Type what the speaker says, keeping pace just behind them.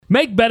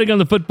Make betting on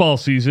the football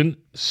season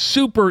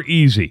super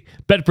easy.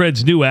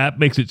 Betfred's new app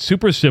makes it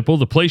super simple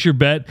to place your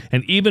bet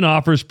and even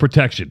offers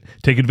protection.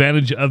 Take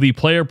advantage of the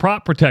player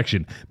prop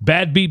protection,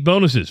 bad beat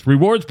bonuses,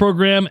 rewards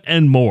program,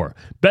 and more.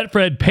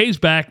 Betfred pays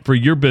back for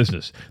your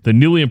business. The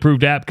newly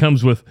improved app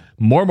comes with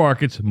more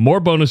markets, more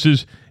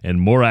bonuses, and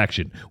more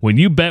action. When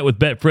you bet with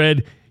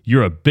Betfred,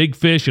 you're a big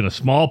fish in a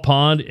small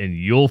pond, and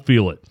you'll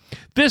feel it.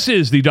 This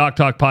is the Doc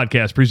Talk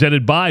Podcast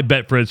presented by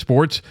Betfred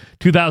Sports,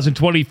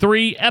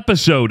 2023,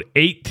 episode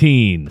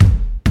 18.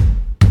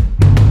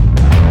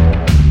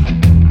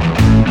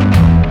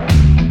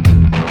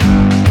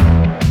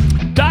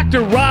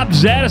 Dr. Rob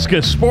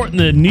Zadiska sporting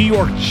the New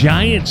York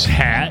Giants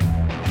hat.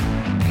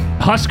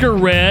 Husker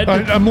red.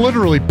 I'm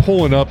literally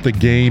pulling up the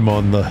game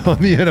on the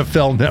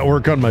NFL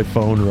Network on my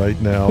phone right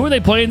now. Who are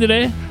they playing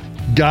today?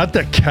 Got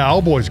the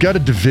Cowboys. Got a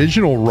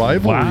divisional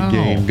rivalry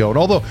game going.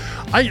 Although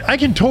I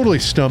can totally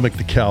stomach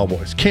the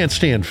Cowboys. Can't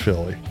stand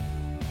Philly.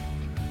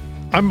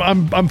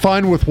 I'm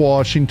fine with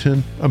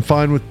Washington. I'm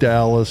fine with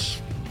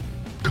Dallas.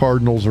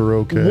 Cardinals are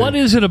okay. What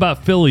is it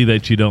about Philly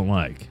that you don't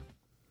like?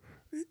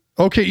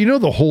 Okay, you know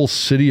the whole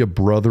city of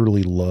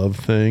brotherly love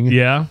thing?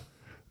 Yeah.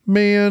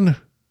 Man,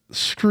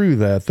 screw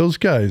that. Those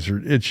guys are,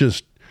 it's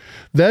just,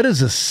 that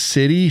is a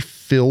city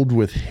filled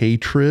with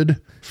hatred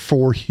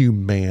for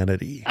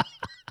humanity.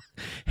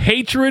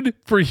 Hatred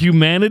for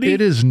humanity?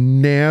 It is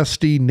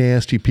nasty,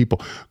 nasty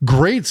people.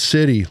 Great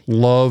city.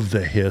 Love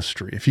the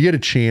history. If you get a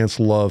chance,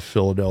 love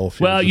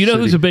Philadelphia. Well, you know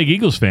who's a big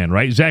Eagles fan,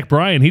 right? Zach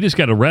Bryan. He just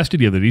got arrested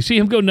the other day. You see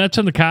him go nuts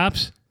on the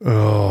cops?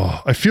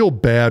 Oh, I feel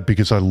bad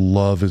because I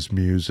love his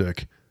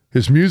music.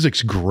 His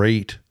music's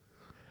great.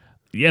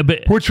 Yeah,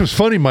 but which was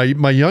funny. My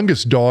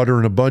youngest daughter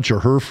and a bunch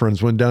of her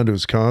friends went down to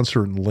his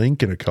concert in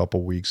Lincoln a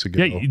couple weeks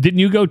ago. Yeah, didn't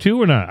you go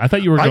too or not? I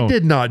thought you were going. I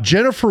did not.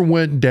 Jennifer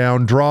went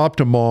down,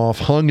 dropped him off,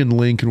 hung in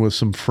Lincoln with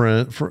some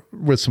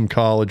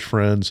college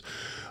friends,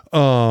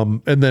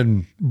 and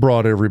then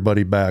brought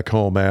everybody back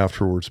home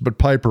afterwards. But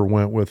Piper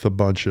went with a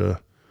bunch of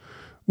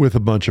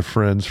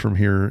friends from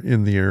here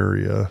in the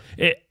area.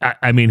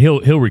 I mean,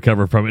 he'll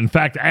recover from it. In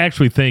fact, I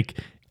actually think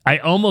I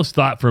almost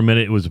thought for a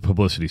minute it was a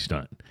publicity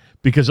stunt.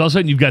 Because all of a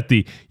sudden you've got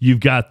the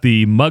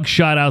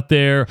mugshot out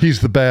there.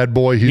 He's the bad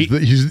boy.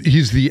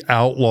 He's the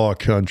outlaw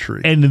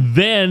country. And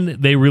then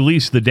they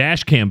released the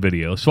dash cam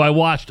video. So I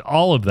watched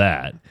all of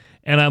that,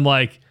 and I'm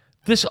like,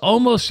 this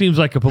almost seems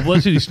like a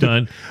publicity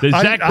stunt. That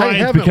Zach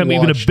Bryan's become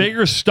even a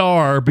bigger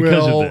star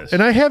because of this.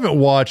 And I haven't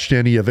watched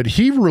any of it.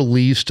 He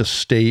released a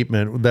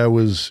statement that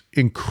was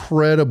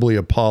incredibly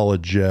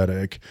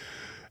apologetic.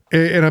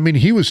 And I mean,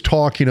 he was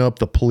talking up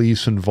the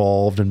police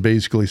involved and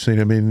basically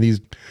saying, I mean, these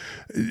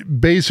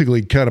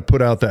basically kind of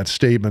put out that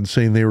statement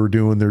saying they were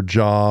doing their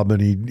job,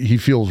 and he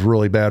feels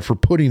really bad for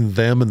putting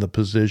them in the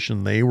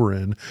position they were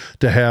in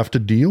to have to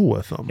deal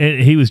with them. And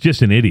he was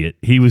just an idiot.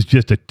 He was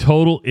just a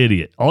total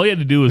idiot. All he had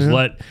to do was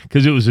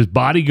because it was his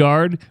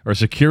bodyguard or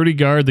security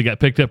guard that got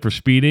picked up for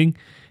speeding.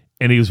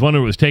 And he was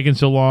wondering what was taking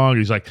so long.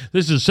 He's like,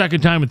 this is the second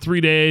time in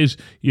 3 days.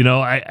 You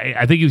know,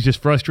 I think he was just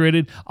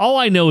frustrated. All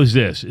I know is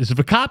this, is if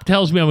a cop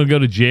tells me I'm going to go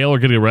to jail or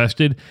get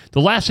arrested,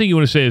 the last thing you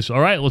want to say is, all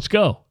right, let's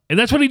go. And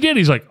that's what he did.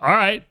 He's like, all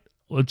right,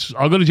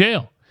 I'll go to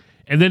jail.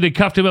 And then they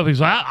cuffed him up.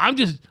 He's like, I'm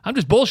just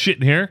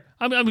bullshitting here.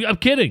 I'm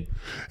kidding.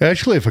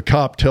 Actually, if a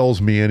cop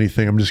tells me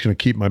anything, I'm just going to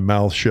keep my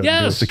mouth shut.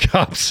 Yes. If the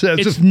cop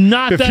says, it's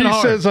not that hard. If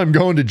he says I'm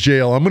going to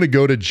jail, I'm going to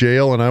go to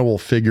jail and I will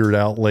figure it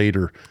out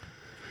later.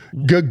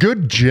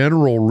 Good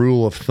general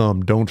rule of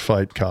thumb, don't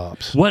fight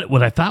cops.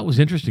 What I thought was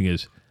interesting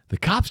is the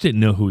cops didn't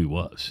know who he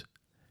was.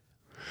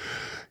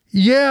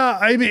 Yeah,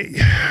 I mean,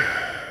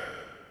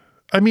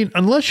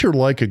 unless you're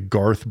like a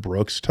Garth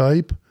Brooks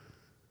type,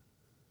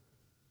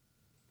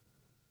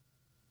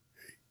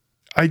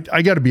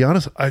 I got to be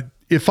honest,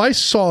 if I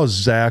saw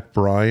Zach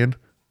Bryan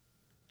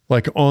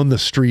like on the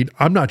street,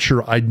 I'm not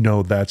sure I'd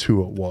know that's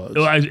who it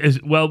was.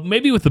 Well,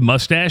 maybe with the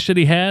mustache that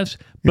he has,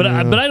 but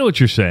I know what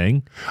you're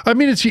saying. I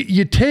mean,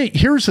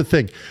 here's the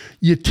thing.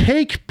 You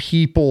take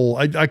people,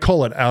 I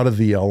call it out of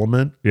the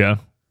element. Yeah.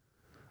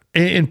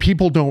 And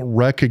people don't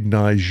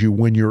recognize you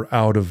when you're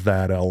out of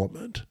that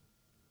element.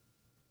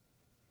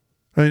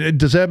 I mean,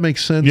 does that make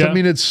sense? Yeah. I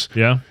mean, it's...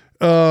 Yeah.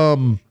 I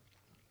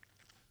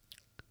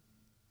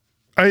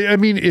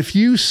mean, if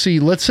you see,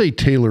 let's say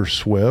Taylor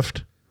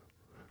Swift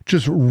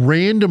just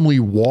randomly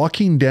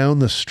walking down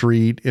the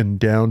street in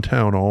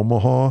downtown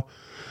Omaha,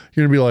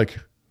 you're going to be like,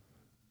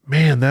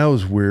 man, that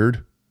was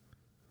weird.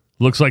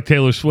 Looks like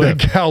Taylor Swift.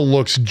 That gal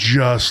looks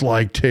just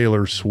like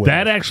Taylor Swift.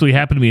 That actually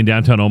happened to me in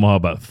downtown Omaha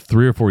about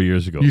 3 or 4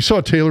 years ago. You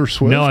saw Taylor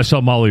Swift? No, I saw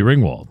Molly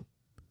Ringwald.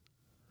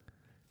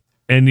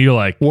 And you're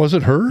like... Was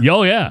it her?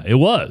 Oh, yeah, it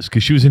was,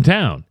 because she was in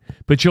town.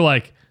 But you're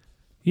like,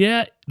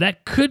 yeah,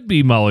 that could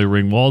be Molly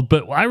Ringwald,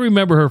 but I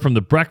remember her from The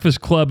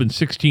Breakfast Club and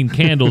 16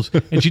 Candles,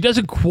 and she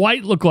doesn't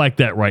quite look like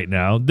that right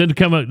now. Then to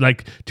come out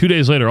like 2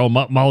 days later,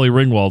 Molly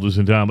Ringwald was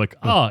in town. I'm like,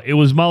 it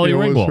was Molly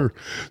Ringwald.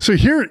 So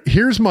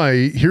here's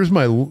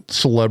my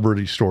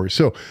celebrity story.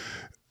 So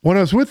When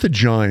I was with the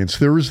Giants,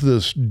 there was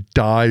this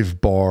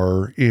dive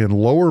bar in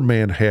Lower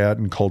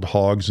Manhattan called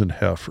Hogs and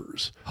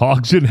Heifers.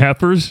 Hogs and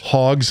Heifers?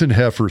 Hogs and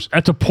Heifers.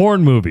 That's a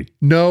porn movie.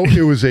 No,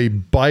 it was a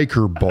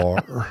biker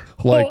bar.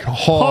 Like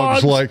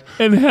hogs, like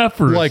and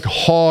heifers. like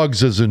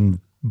hogs as in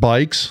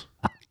bikes.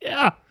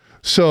 Yeah.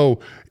 So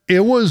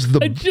it was the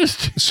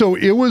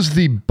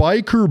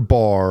biker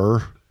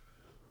bar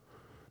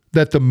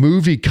that the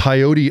movie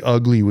Coyote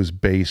Ugly was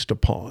based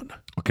upon.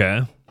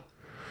 Okay.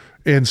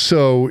 And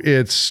so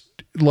it's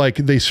like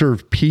they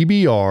serve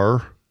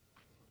PBR,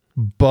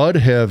 Bud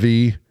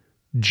Heavy,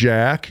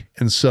 Jack,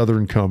 and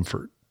Southern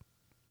Comfort.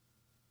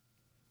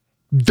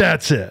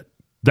 That's it.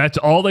 That's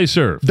all they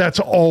serve. That's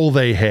all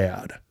they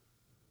had.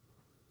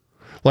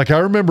 Like I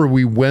remember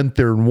we went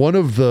there and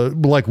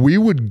we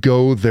would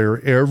go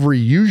there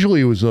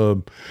usually it was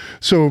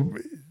so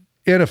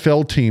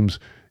NFL teams,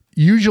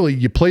 usually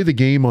you play the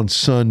game on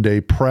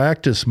Sunday,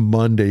 practice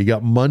Monday, you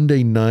got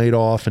Monday night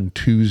off and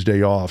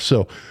Tuesday off.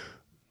 So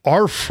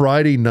our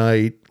Friday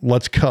night,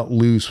 let's cut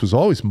loose, was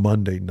always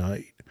Monday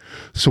night.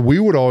 So we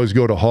would always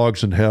go to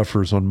Hogs and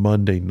Heifers on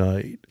Monday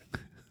night.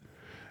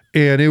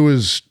 And it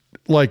was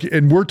like,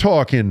 and we're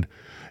talking,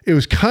 it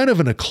was kind of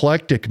an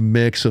eclectic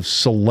mix of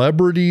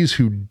celebrities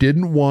who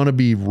didn't want to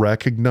be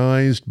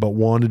recognized, but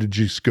wanted to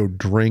just go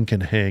drink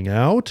and hang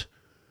out.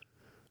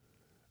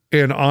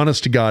 And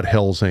honest to God,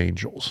 Hell's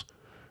Angels.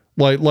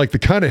 Like the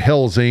kind of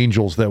Hell's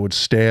Angels that would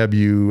stab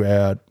you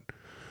at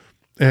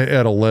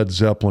a Led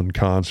Zeppelin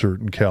concert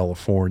in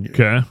California.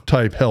 Okay.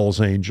 Type Hell's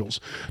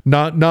Angels.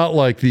 Not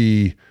like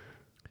the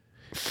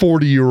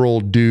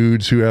 40-year-old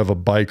dudes who have a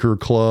biker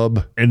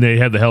club. And they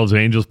have the Hells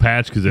Angels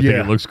patch because they think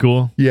it looks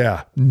cool?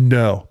 Yeah.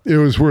 No. It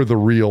was where the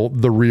real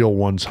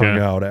ones hung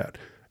out at.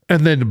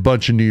 And then a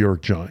bunch of New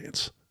York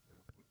Giants.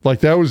 Like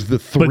that was the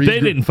three. But they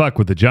didn't fuck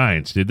with the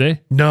Giants, did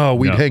they? No,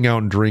 we'd hang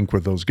out and drink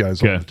with those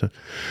guys all the time.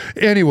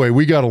 Anyway,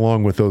 we got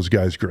along with those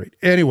guys great.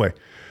 Anyway,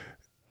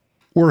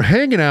 we're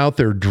hanging out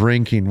there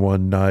drinking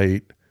one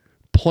night,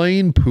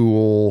 playing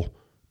pool,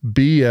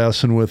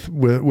 BSing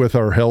with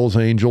our Hells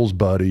Angels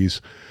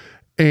buddies.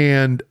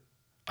 And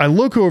I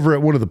look over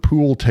at one of the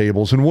pool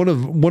tables, and one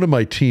of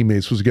my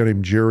teammates was a guy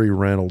named Jerry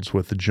Reynolds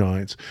with the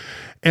Giants.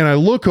 And I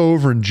look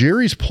over, and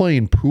Jerry's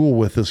playing pool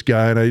with this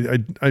guy,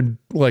 and I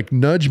like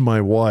nudge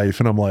my wife,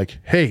 and I'm like,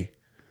 hey,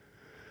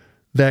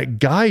 that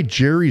guy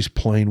Jerry's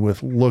playing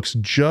with looks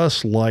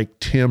just like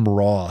Tim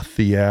Roth,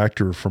 the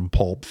actor from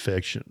Pulp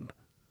Fiction.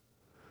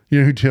 You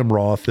know who Tim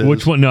Roth is?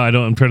 Which one? No, I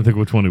don't. I'm trying to think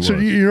which one he was. So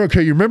you're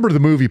okay. You remember the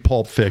movie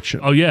Pulp Fiction?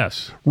 Oh,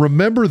 yes.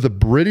 Remember the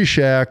British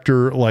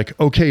actor, like,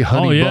 okay,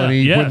 Honey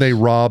Bunny, when they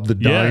robbed the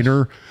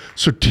diner?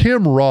 So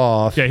Tim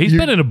Roth. Yeah, he's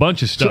been in a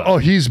bunch of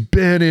stuff. He's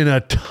been in a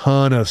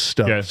ton of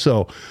stuff.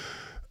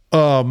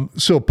 Okay.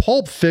 So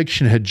Pulp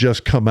Fiction had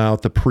just come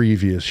out the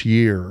previous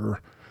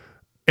year.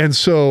 And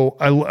so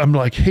I'm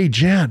like, hey,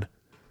 Jen,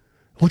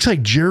 looks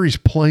like Jerry's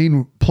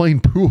playing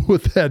pool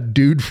with that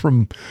dude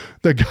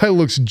that guy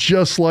looks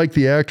just like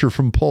the actor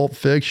from Pulp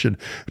Fiction.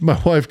 And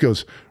my wife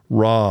goes,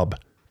 Rob,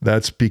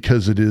 that's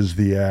because it is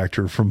the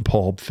actor from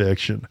Pulp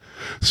Fiction.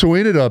 So we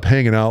ended up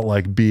hanging out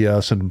like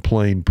BS and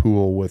playing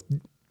pool with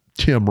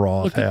Tim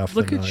Roth half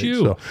the night. Look at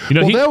you. So,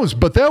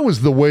 that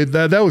was the way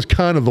that was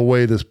kind of the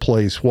way this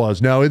place was.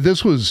 Now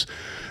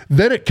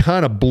then it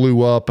kind of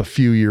blew up a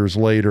few years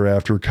later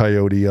after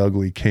Coyote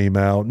Ugly came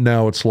out.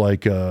 Now it's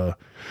like a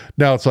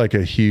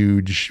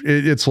huge,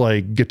 it's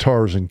like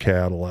Guitars and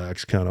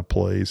Cadillacs kind of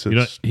place. It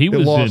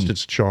lost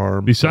its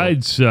charm.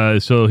 Besides,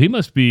 so he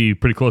must be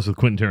pretty close with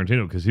Quentin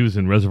Tarantino because he was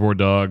in Reservoir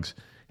Dogs,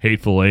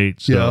 Hateful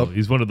Eight. So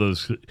he's one of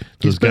those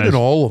He's guys. Been in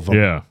all of them.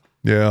 Yeah.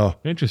 Yeah.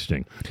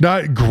 Interesting.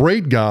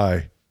 Great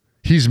guy.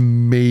 He's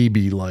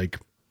maybe like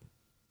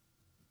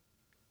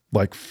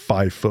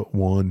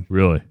 5'1".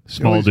 Really?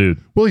 Small dude.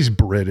 Well, he's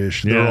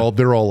British. They're all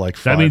like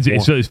 5'1". That means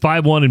he's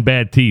 5'1" and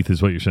bad teeth is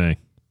what you're saying.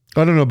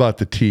 I don't know about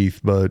the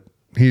teeth, but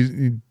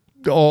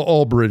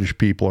all British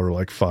people are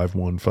like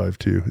 5'1",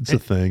 5'2". It's a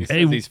thing.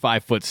 Hey, he's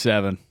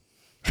 5'7".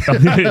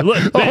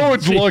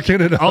 Owen's looking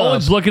it up.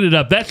 Owen's looking it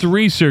up. That's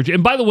research.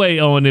 And by the way,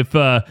 Owen, if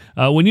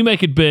when you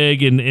make it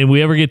big and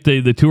we ever get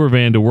the tour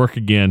van to work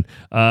again,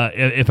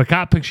 if a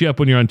cop picks you up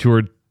when you're on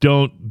tour,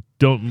 don't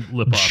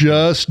lip off.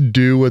 Just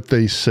do what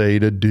they say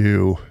to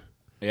do.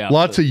 Yeah,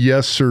 lots of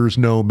yes sirs,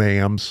 no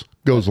ma'ams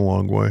goes a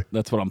long way.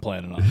 That's what I'm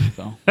planning on.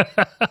 So.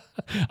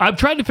 I'm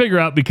trying to figure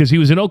out because he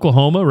was in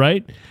Oklahoma,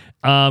 right?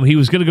 He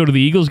was going to go to the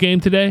Eagles game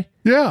today.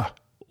 Yeah.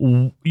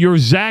 You're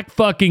Zach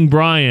fucking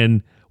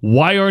Bryan.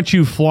 Why aren't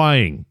you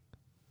flying?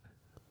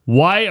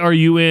 Why are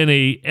you in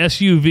a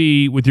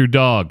SUV with your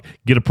dog?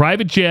 Get a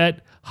private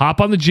jet,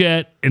 hop on the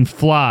jet, and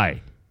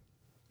fly.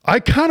 I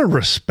kind of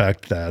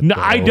respect that. No,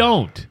 though. I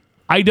don't.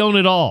 I don't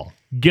at all.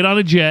 Get on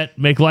a jet,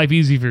 make life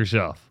easy for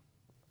yourself.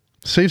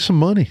 Save some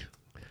money.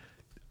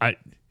 I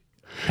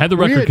had the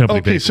record company.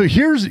 Okay, so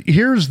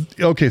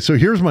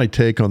here's my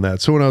take on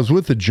that. So when I was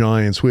with the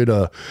Giants, we had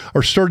our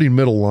starting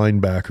middle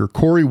linebacker,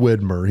 Corey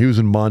Widmer. He was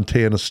a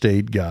Montana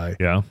State guy.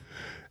 Yeah.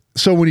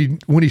 So when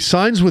he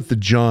signs with the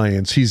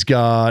Giants, he's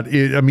got,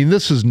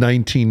 this is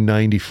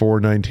 1994,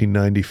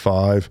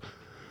 1995.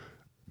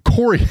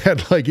 Corey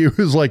had it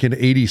was like an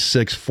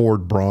 86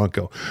 Ford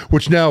Bronco,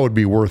 which now would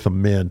be worth a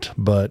mint.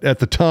 But at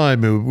the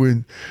time,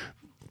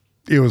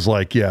 it was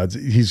like, yeah,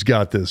 he's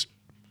got this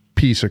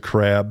piece of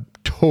crap,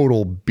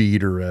 total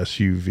beater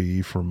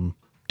SUV from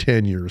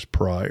 10 years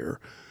prior.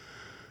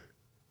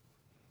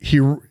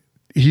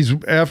 He's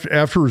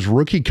after his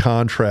rookie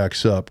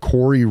contract's up,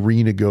 Corey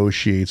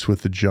renegotiates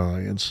with the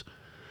Giants,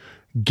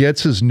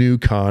 gets his new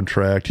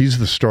contract. He's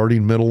the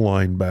starting middle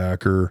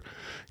linebacker,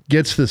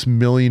 gets this $1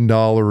 million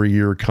a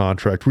year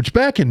contract, which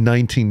back in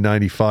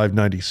 1995,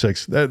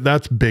 96,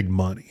 that's big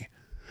money.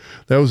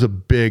 That was a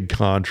big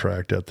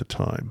contract at the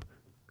time.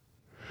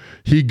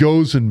 He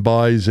goes and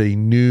buys a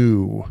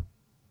new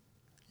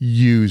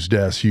used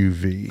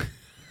SUV.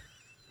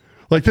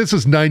 This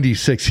is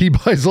 96. He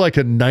buys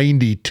a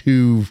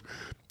 92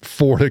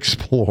 Ford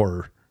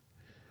Explorer.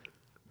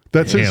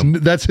 That's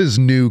his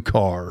new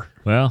car.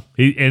 Well,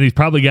 he's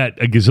probably got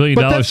a gazillion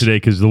dollars today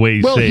because of the way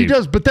he's saved. He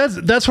does, but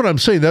that's what I'm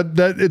saying.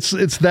 That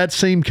it's that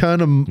same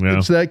kind of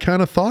it's that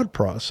kind of thought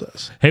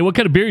process. Hey, what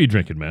kind of beer are you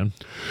drinking, man?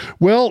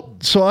 Well,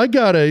 so I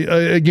got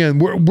again.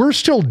 We're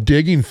still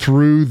digging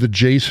through the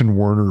Jason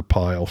Werner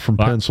pile from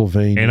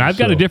Pennsylvania, and I've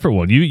got a different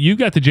one. You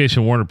got the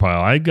Jason Werner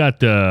pile. I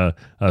got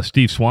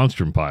Steve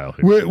Swanstrom pile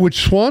here.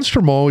 Which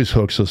Swanstrom always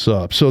hooks us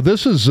up. So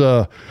this is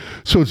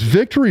it's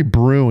Victory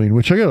Brewing,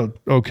 which I got.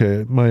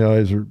 Okay, my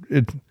eyes are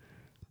it.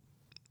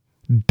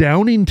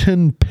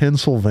 Downingtown,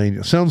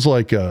 Pennsylvania. Sounds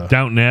like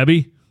Downton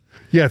Abbey.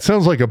 Yeah, it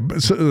sounds like a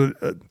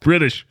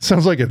British.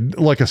 Sounds like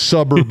a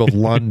suburb of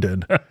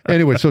London.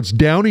 Anyway, so it's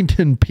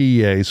Downingtown,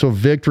 PA. So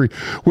Victory,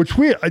 which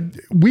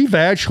we've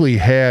actually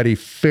had a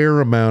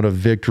fair amount of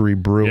Victory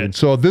Brewing. Yeah.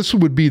 So this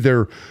would be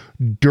their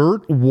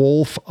Dirt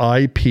Wolf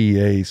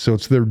IPA. So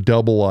it's their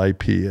double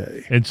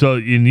IPA.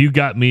 And you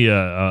got me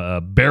a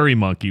Berry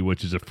Monkey,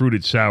 which is a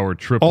fruited sour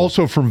triple.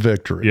 Also from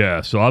Victory. Yeah,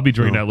 so I'll be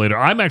drinking that later.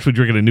 I'm actually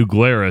drinking a New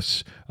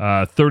Glarus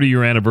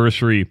 30-year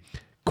anniversary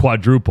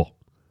quadruple.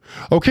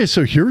 Okay,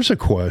 so here's a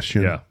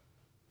question. Yeah.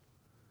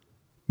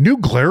 New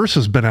Glarus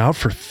has been out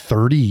for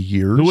 30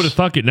 years. Who would have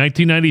thunk it?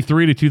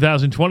 1993 to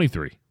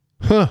 2023.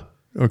 Huh.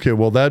 Okay,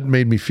 well, that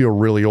made me feel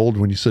really old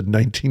when you said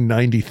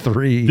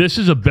 1993. This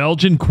is a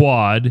Belgian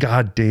quad.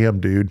 God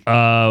damn, dude.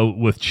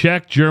 With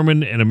Czech,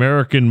 German, and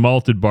American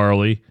malted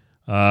barley,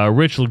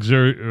 rich,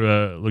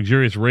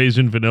 luxurious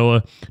raisin,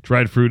 vanilla,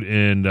 dried fruit,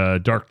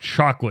 and dark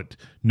chocolate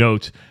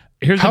notes.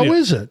 How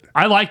is it?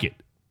 I like it.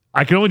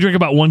 I can only drink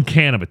about one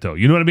can of it, though.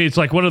 You know what I mean? It's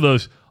like one of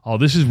those,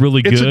 this is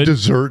really good. It's a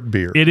dessert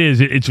beer. It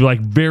is. It's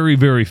very,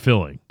 very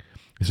filling.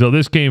 So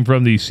this came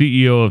from the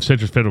CEO of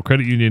Central Federal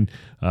Credit Union,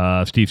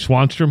 Steve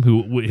Swanstrom,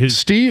 who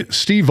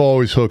Steve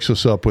always hooks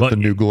us up with the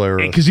New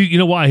Glarus. Because you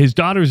know why? His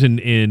daughter's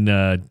in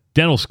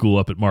dental school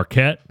up at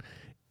Marquette.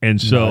 And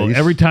so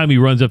every time he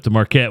runs up to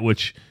Marquette,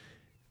 which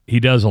he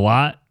does a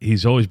lot,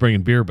 he's always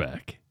bringing beer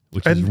back.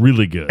 Which is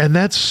really good. And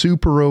that's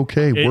super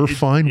okay. We're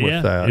fine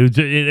with that.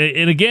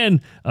 And again,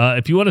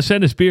 if you want to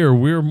send us beer,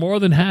 we're more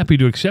than happy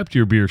to accept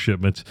your beer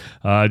shipments.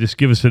 Just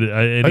give us an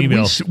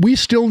email. We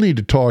still need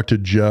to talk to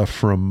Jeff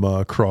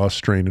from Cross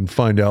Strain and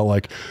find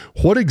out,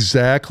 what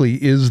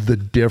exactly is the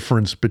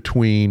difference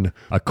between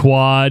a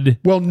quad,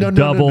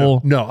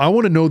 double. No, I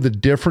want to know the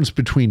difference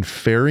between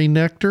Fairy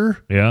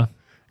Nectar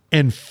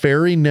and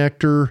Fairy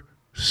Nectar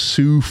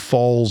Sioux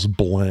Falls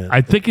blend.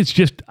 I think it's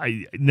just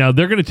now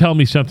they're going to tell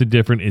me something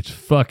different. It's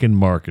fucking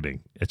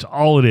marketing. It's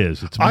all it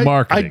is. It's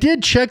marketing. I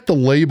did check the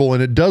label,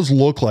 and it does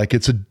look like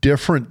it's a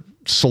different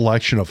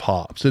selection of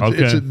hops. It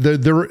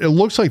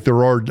looks like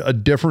there are a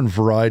different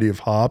variety of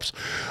hops.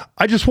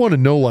 I just want to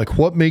know,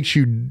 what makes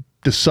you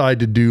decide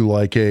to do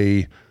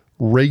a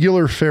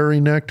regular Fairy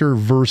Nectar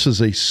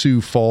versus a Sioux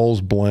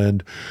Falls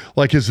blend?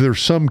 Is there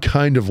some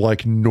kind of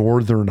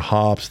northern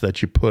hops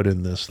that you put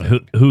in this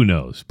thing? Who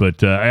knows?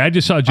 But I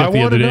just saw Jeff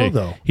the other day.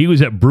 Though. He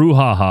was at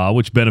Brouhaha,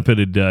 which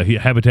benefited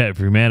Habitat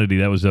for Humanity.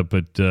 That was up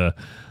at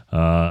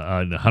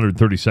on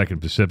 132nd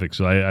Pacific.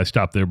 So I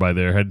stopped there by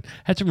there.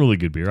 Had some really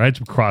good beer. I had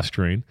some Cross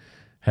Train.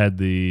 Had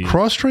the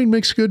Cross Train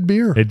makes good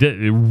beer. It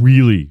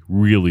really,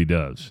 really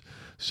does.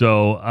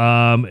 So,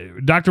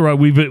 Dr. Rod,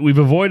 we've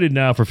avoided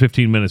now for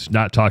 15 minutes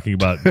not talking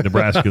about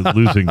Nebraska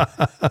losing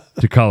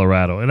to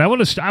Colorado, and I want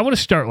to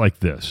start like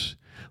this.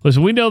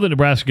 Listen, we know that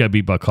Nebraska got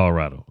beat by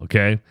Colorado.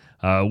 Okay,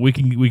 we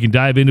can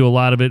dive into a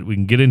lot of it. We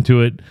can get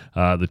into it,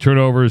 the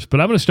turnovers, but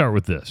I'm going to start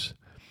with this,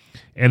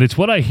 and it's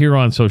what I hear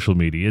on social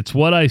media. It's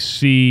what I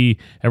see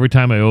every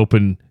time I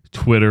open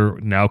Twitter,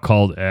 now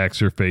called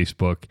X or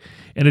Facebook,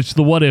 and it's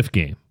the what if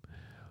game.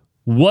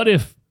 What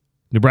if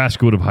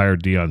Nebraska would have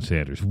hired Deion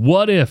Sanders?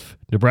 What if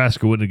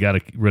Nebraska wouldn't have got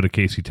rid of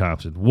Casey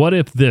Thompson? What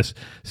if this?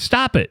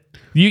 Stop it.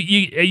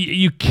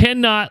 You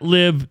cannot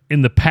live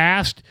in the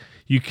past.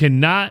 You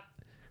cannot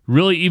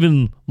really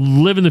even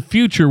live in the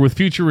future with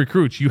future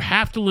recruits. You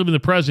have to live in the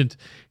present.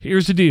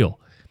 Here's the deal.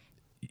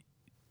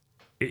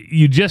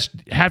 you just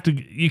have to.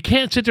 You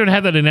can't sit there and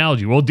have that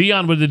analogy. Well,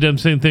 Deion would have done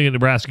the same thing at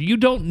Nebraska. You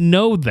don't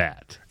know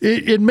that.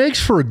 It makes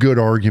for a good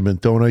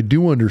argument, though, and I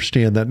do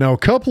understand that. Now, a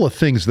couple of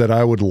things that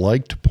I would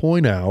like to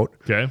point out,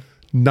 Okay.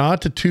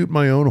 not to toot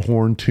my own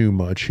horn too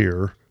much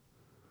here,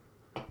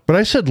 but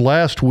I said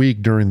last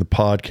week during the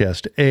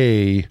podcast,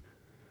 it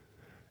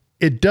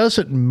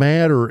doesn't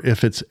matter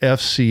if it's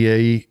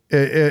FCS,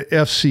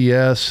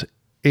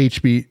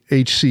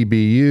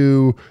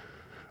 HCBU,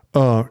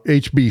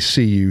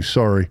 HBCU,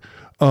 sorry,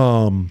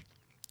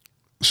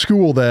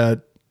 school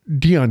that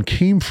Deion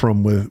came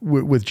from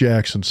with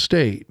Jackson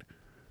State.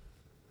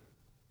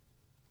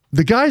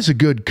 The guy's a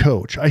good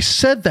coach. I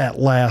said that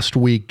last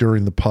week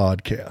during the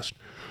podcast.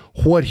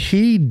 What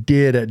he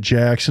did at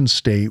Jackson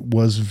State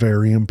was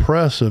very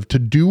impressive. To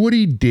do what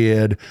he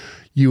did,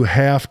 you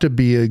have to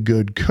be a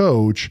good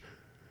coach.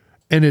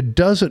 And it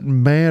doesn't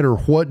matter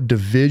what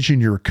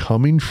division you're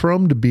coming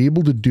from to be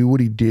able to do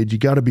what he did. You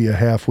got to be a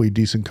halfway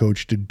decent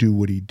coach to do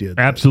what he did.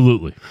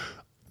 Absolutely.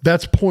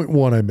 That's point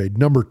one I made.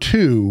 Number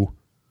two,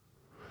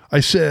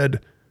 I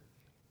said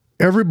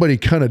everybody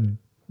kind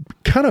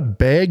of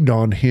bagged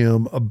on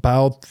him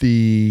about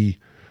the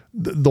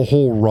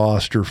whole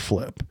roster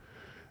flip.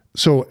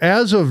 So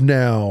as of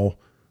now,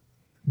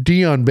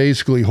 Deion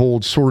basically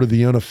holds sort of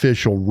the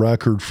unofficial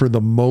record for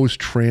the most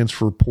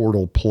transfer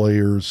portal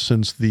players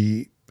since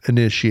the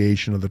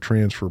initiation of the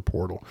transfer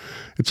portal.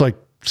 It's like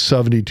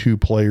 72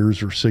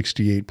 players or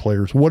 68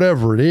 players,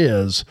 whatever it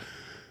is.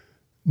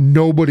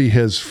 Nobody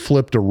has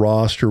flipped a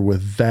roster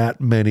with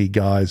that many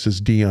guys as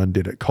Deion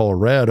did at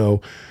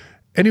Colorado.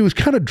 And he was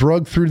kind of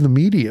drugged through the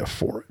media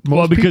for it.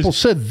 Most people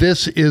said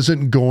this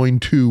isn't going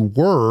to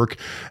work.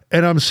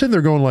 And I'm sitting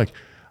there going like,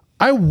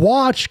 I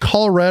watched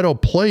Colorado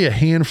play a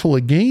handful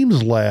of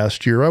games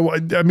last year.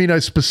 I mean, I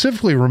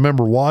specifically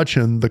remember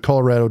watching the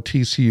Colorado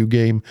TCU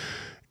game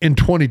in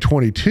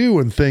 2022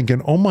 and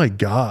thinking, oh my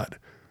God,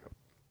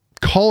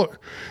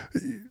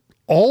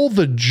 all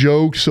the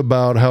jokes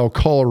about how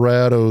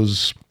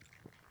Colorado's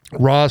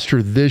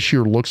roster this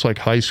year looks like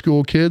high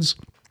school kids.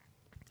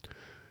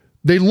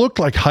 They looked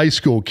like high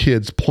school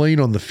kids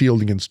playing on the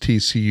field against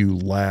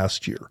TCU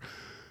last year.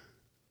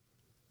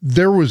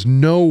 There was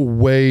no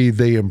way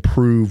they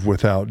improved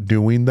without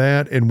doing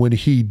that. And when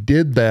he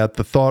did that,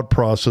 the thought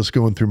process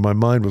going through my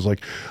mind was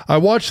like, I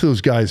watched those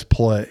guys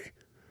play.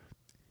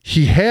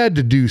 He had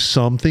to do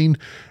something,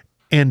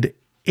 and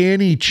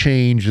any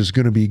change is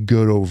going to be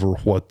good over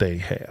what they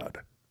had.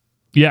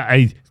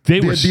 Yeah, they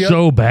were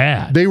so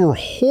bad. They were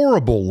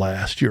horrible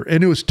last year,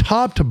 and it was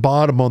top to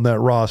bottom on that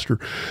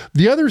roster.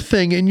 The other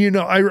thing, and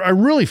I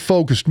really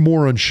focused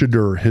more on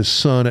Shadur, his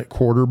son at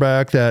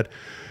quarterback, that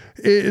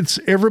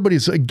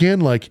everybody's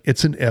again like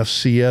it's an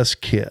FCS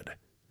kid.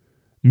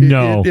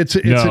 No, it's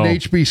an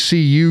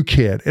HBCU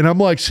kid, and I'm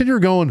like sitting here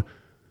going,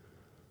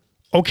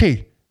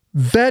 okay.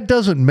 That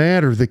doesn't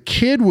matter. The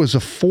kid was a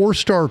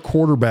 4-star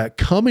quarterback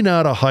coming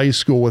out of high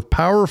school with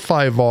Power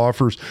 5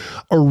 offers,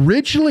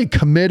 originally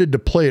committed to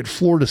play at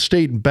Florida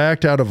State and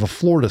backed out of a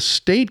Florida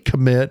State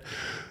commit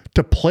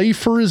to play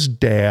for his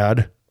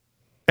dad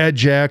at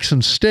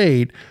Jackson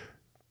State.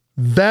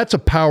 That's a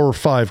Power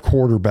 5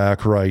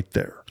 quarterback right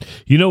there.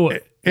 You know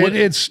what? And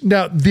it's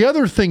now the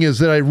other thing is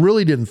that I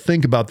really didn't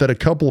think about that. A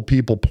couple of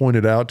people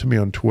pointed out to me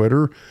on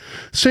Twitter.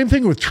 Same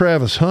thing with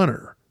Travis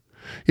Hunter.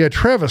 Yeah,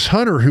 Travis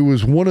Hunter, who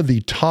was one of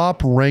the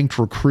top-ranked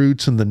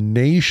recruits in the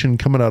nation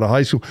coming out of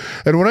high school.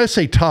 And when I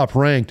say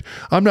top-ranked,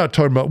 I'm not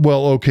talking about,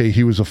 well, okay,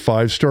 he was a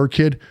 5-star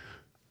kid.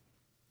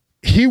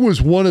 He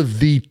was one of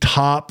the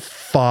top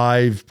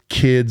 5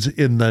 kids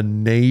in the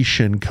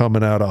nation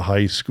coming out of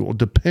high school.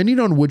 Depending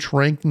on which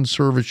ranking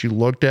service you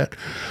looked at,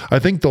 I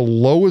think the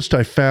lowest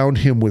I found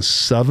him was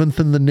 7th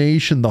in the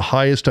nation. The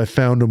highest I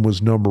found him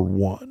was number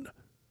 1.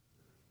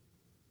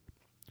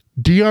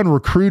 Deion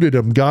recruited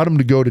him, got him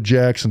to go to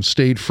Jackson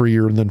State for a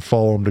year, and then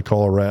follow him to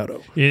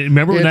Colorado.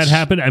 Remember when that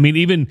happened? I mean,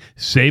 even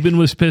Saban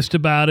was pissed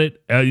about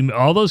it.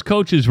 All those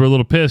coaches were a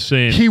little pissed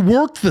saying... He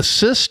worked the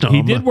system.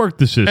 He did work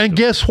the system. And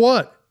guess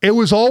what? It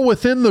was all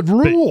within the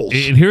rules.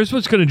 And here's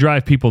what's going to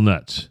drive people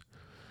nuts.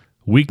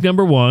 Week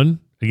number 1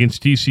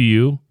 against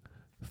TCU,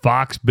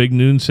 Fox Big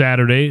Noon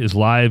Saturday is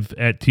live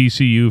at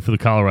TCU for the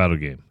Colorado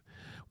game.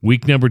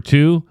 Week number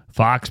 2,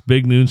 Fox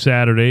Big Noon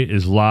Saturday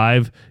is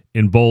live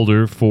in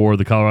Boulder for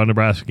the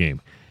Colorado-Nebraska game.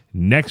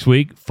 Next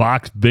week,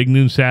 Fox Big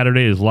Noon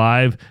Saturday is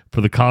live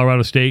for the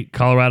Colorado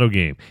State-Colorado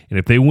game. And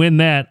if they win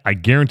that, I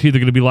guarantee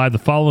they're going to be live the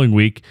following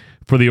week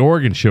for the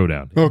Oregon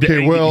Showdown.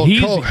 Okay, well...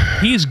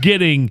 He's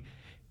getting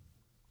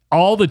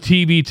all the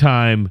TV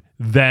time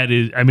that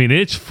is... I mean,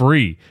 it's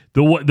free.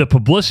 The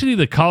publicity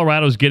that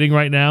Colorado's getting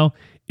right now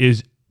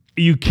is...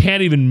 You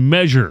can't even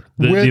measure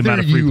the amount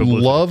of free publicity. Whether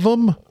you love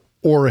them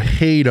or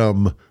hate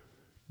them,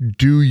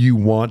 do you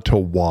want to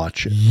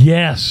watch it?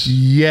 Yes.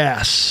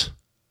 Yes.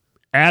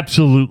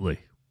 Absolutely.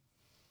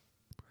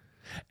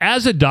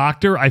 As a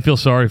doctor, I feel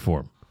sorry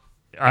for him.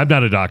 I'm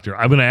not a doctor.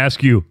 I'm going to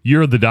ask you.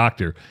 You're the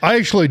doctor. I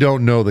actually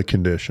don't know the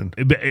condition.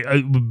 But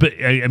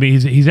I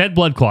mean, he's had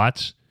blood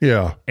clots.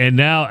 Yeah. And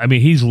now, I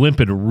mean, he's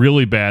limping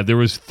really bad. There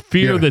was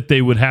fear Yeah. that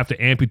they would have to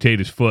amputate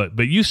his foot.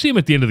 But you see him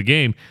at the end of the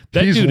game.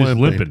 That He's dude is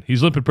limping. limping.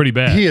 He's limping pretty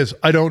bad. He is.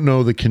 I don't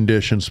know the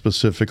condition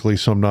specifically,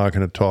 so I'm not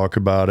going to talk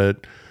about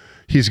it.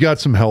 He's got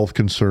some health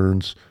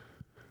concerns.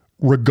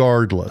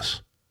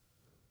 Regardless,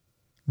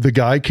 the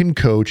guy can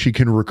coach, he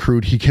can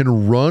recruit, he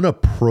can run a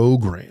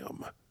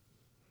program.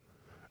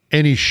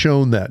 And he's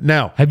shown that.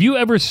 Now, Have you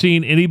ever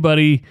seen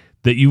anybody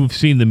that you've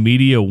seen the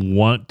media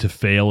want to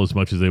fail as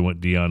much as they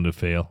want Deion to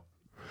fail?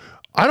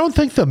 I don't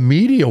think the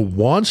media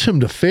wants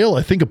him to fail.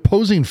 I think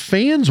opposing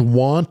fans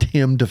want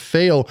him to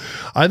fail.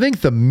 I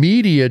think the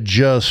media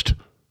just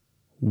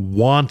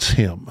wants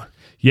him.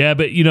 Yeah,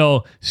 but,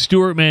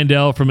 Stuart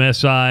Mandel from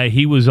SI,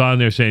 he was on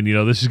there saying,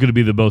 this is going to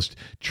be the most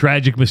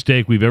tragic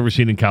mistake we've ever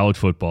seen in college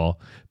football.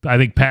 I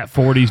think Pat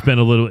Forty's been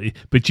a little,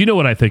 but you know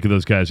what I think of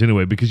those guys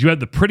anyway, because you have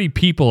the pretty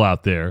people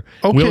out there.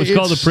 Okay, we always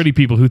call the pretty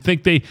people who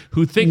think they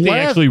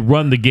actually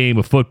run the game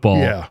of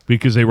football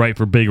because they write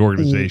for big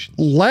organizations.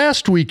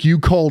 Last week you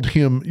called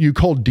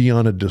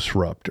Deion a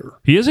disruptor.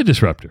 He is a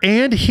disruptor.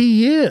 And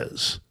he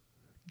is.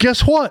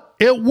 Guess what?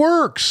 It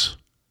works.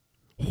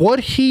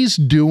 What he's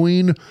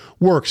doing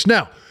works.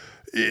 Now,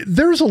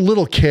 there's a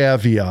little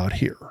caveat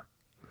here.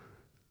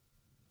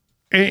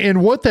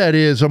 And what that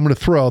is, I'm going to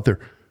throw out there.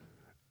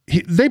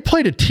 They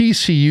played a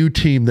TCU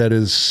team that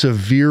is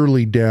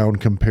severely down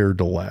compared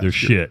to last year. They're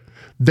shit.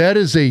 That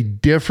is a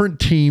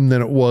different team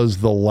than it was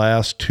the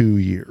last 2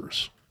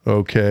 years.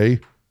 Okay?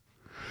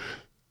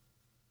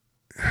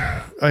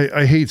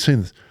 I hate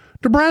saying this.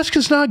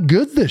 Nebraska's not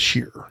good this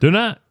year. They're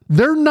not.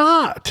 They're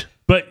not.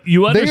 But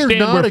you understand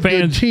not where a good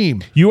fans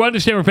team. You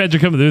understand where fans are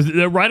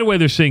coming. Right away,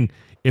 they're saying,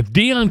 if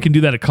Deion can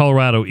do that at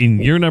Colorado in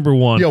year number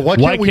one,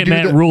 why can't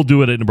Matt Rule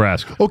do it at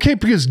Nebraska? Okay,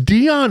 because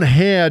Deion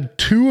had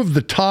two of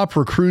the top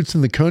recruits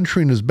in the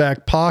country in his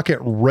back pocket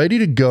ready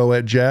to go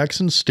at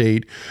Jackson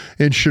State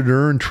and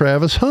Shadur and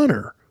Travis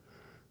Hunter.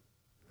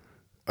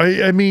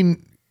 I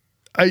mean,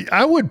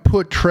 I would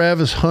put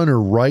Travis Hunter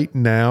right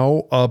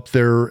now up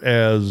there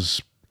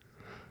as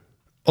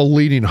a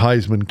leading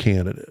Heisman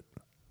candidate.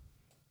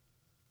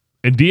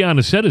 And Deion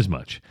has said as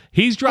much.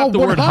 He's dropped the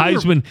word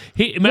Heisman.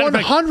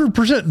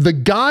 100%.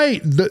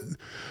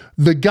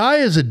 The guy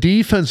as a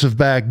defensive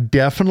back,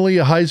 definitely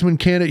a Heisman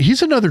candidate.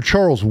 He's another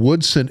Charles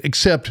Woodson,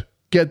 except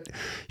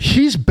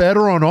he's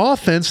better on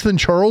offense than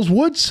Charles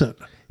Woodson.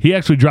 He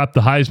actually dropped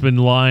the Heisman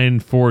line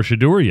for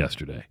Shadur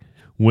yesterday.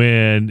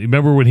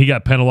 Remember when he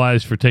got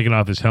penalized for taking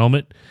off his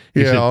helmet?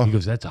 He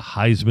goes, that's a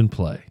Heisman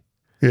play.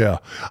 Yeah.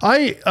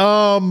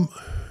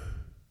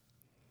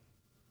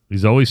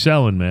 He's always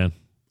selling, man.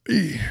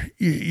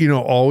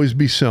 Always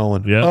be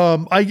selling.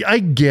 Yeah. I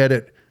get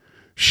it.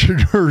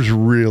 Shadur's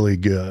really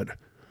good.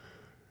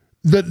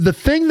 The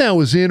thing that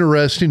was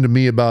interesting to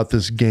me about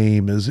this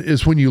game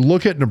is when you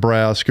look at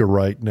Nebraska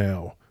right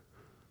now,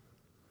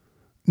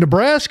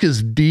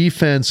 Nebraska's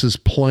defense is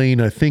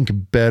playing, I think,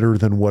 better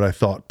than what I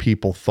thought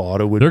people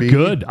thought it would be. They're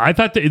good. I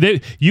thought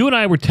you and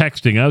I were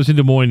texting. I was in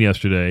Des Moines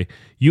yesterday.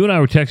 You and I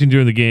were texting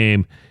during the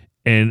game.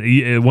 And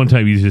at one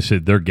time you just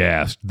said they're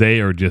gassed. They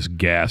are just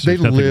gassed. They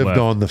lived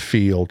on the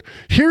field.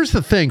 Here's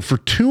the thing. For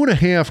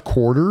 2.5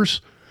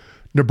 quarters,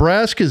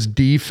 Nebraska's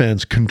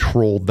defense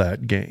controlled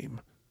that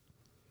game.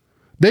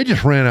 They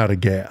just ran out of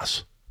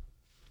gas.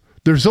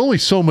 There's only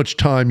so much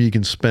time you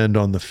can spend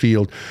on the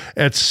field.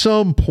 At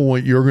some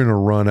point, you're going to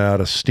run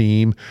out of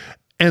steam.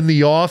 And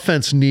the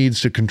offense needs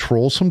to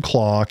control some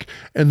clock,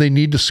 and they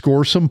need to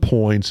score some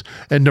points.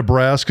 And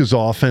Nebraska's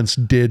offense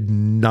did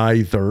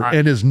neither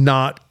and is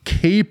not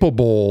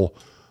capable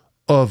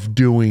of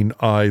doing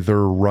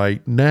either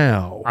right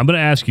now. I'm going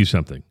to ask you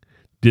something.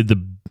 Did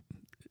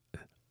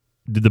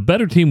the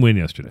better team win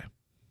yesterday?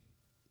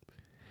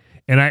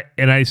 And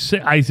I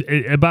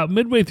say about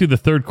midway through the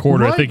third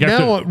quarter, Right I think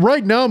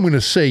right now I'm going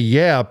to say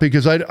yeah,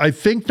 because I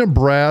think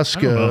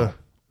Nebraska.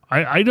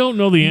 I don't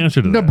know the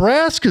answer to that.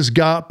 Nebraska's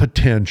got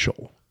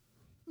potential.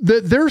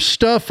 There's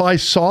stuff I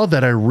saw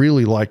that I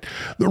really liked.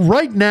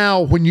 Right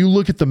now, when you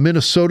look at the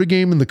Minnesota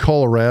game and the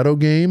Colorado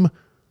game,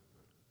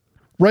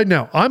 right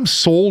now, I'm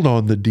sold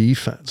on the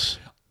defense.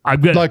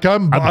 I've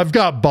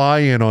got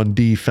buy-in on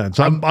defense.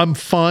 I'm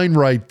fine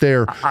right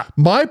there.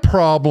 My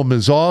problem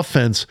is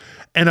offense,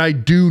 and I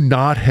do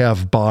not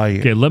have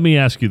buy-in. Okay, let me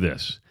ask you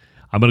this.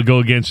 I'm going to go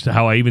against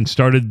how I even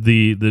started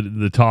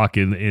the talk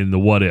in the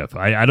what if.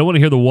 I don't want to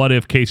hear the what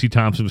if Casey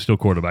Thompson was still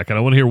quarterback. I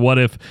don't want to hear what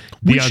if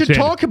we should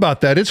talk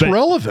about that. It's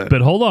relevant.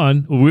 But hold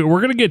on. We're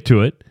going to get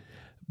to it.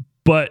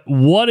 But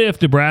what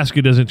if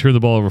Nebraska doesn't turn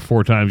the ball over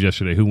 4 times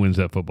yesterday? Who wins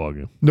that football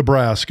game?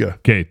 Nebraska.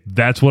 Okay,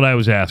 that's what I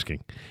was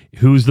asking.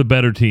 Who's the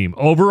better team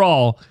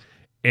overall?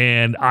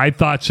 And I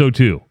thought so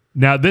too.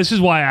 Now, this is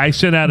why I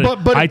sent out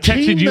I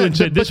texted you and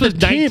said this was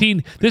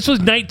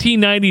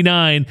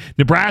 1999,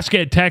 Nebraska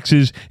at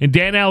Texas, and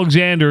Dan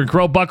Alexander and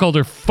Carell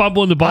Buckhalter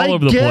fumbling the ball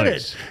over the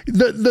place.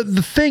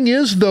 The thing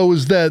is, though,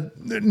 is that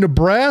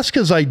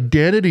Nebraska's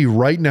identity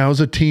right now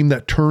is a team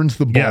that turns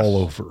the ball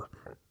over.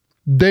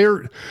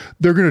 They're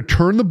going to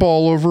turn the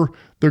ball over.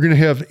 They're going to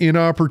have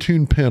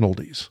inopportune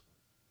penalties.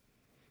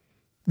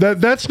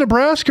 That's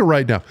Nebraska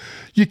right now.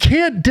 You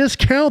can't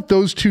discount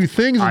those two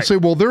things and say,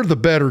 well, they're the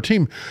better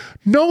team.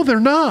 No, they're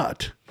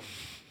not.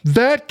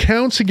 That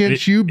counts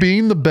against you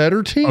being the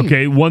better team.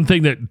 Okay, one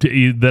thing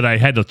that I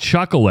had to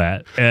chuckle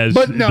at as...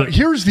 But now,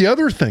 here's the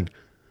other thing.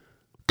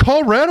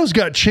 Colorado's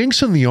got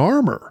chinks in the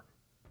armor.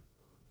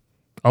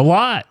 A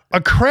lot. A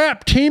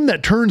crap team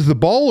that turns the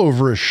ball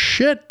over a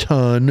shit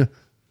ton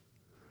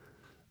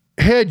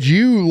had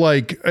you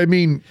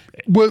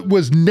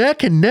was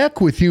neck and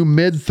neck with you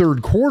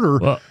mid-third quarter.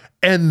 Well,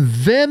 and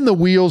then the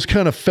wheels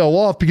kind of fell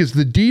off because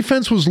the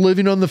defense was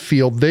living on the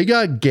field. They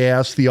got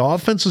gassed. The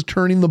offense is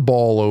turning the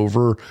ball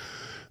over.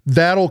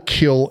 That'll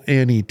kill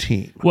any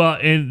team. Well,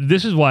 and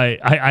this is why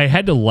I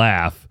had to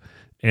laugh.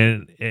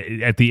 And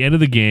at the end of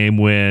the game,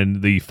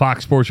 when the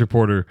Fox Sports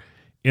reporter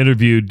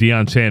interviewed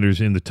Deion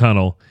Sanders in the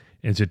tunnel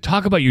and said,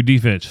 talk about your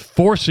defense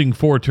forcing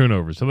 4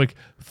 turnovers. I'm like,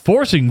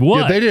 forcing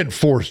what? Yeah, they didn't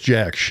force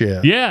jack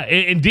shit. Yeah,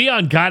 and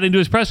Deion got into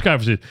his press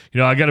conference.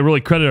 I got to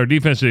really credit our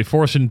defense. They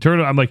forcing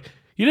turnover. I'm like,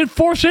 you didn't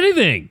force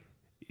anything.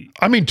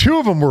 I mean, 2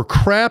 of them were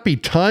crappy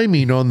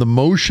timing on the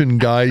motion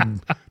guy,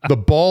 the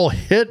ball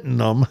hitting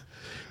them.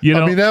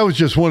 I mean, that was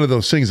just one of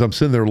those things. I'm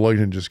sitting there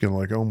looking and just going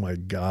like, oh my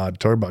God,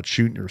 talk about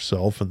shooting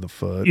yourself in the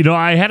foot.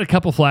 I had a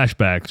couple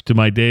flashbacks to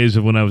my days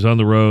of when I was on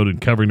the road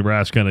and covering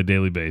Nebraska on a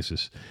daily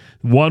basis.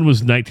 One was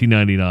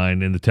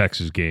 1999 in the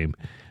Texas game.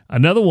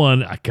 Another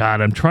one,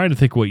 God, I'm trying to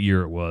think what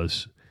year it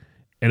was.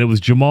 And it was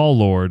Jamal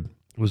Lord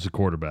was the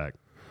quarterback.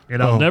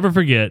 And I'll never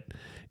forget,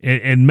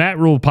 and Matt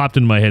Rule popped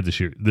into my head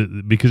this year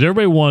because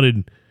everybody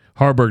wanted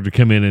Harburg to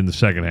come in the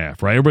second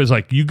half, right? Everybody's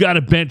like, you got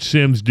to bench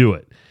Sims, do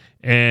it.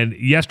 And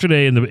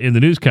yesterday in the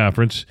news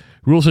conference,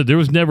 Rule said there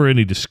was never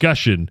any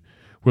discussion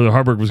whether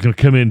Harburg was going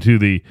to come into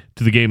the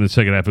game in the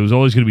second half. It was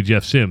always going to be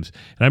Jeff Sims.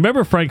 And I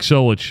remember Frank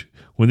Solich,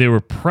 when they were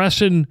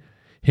pressing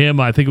him,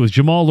 I think it was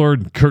Jamal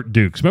Lord and Kurt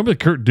Dukes. Remember the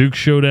Kurt Dukes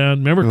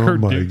showdown? Remember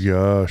Kurt Dukes? Oh, my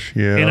gosh,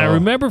 yeah. And I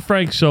remember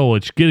Frank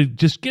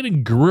Solich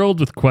getting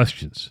grilled with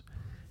questions.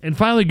 And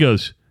finally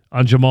goes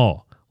on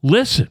Jamal,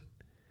 listen,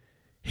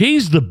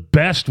 he's the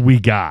best we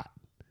got.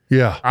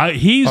 Yeah, I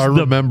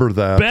remember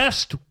that.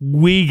 Best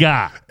we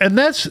got, and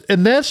that's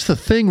the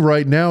thing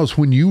right now is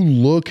when you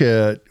look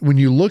at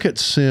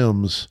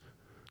Sims,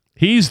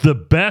 he's the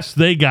best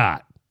they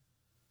got.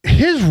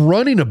 His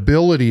running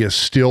ability is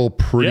still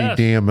pretty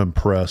damn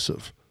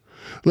impressive.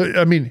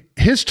 I mean,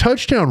 his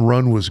touchdown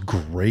run was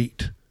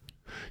great.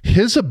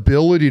 His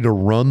ability to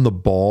run the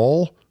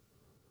ball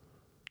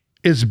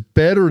is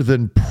better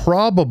than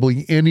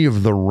probably any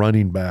of the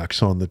running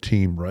backs on the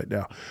team right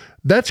now.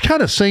 That's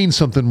kind of saying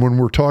something when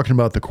we're talking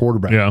about the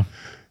quarterback. Yeah.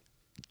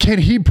 Can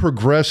he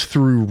progress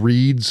through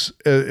reads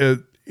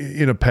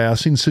in a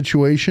passing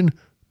situation?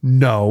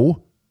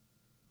 No.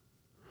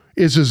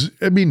 His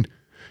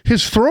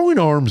throwing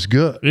arm's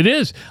good. It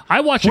is. I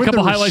watched a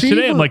couple highlights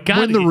today. I'm like, God.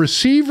 When the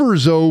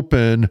receiver's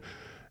open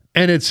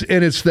and it's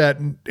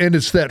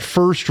that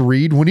first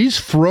read, when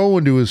he's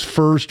throwing to his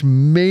first,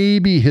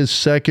 maybe his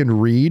second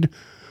read,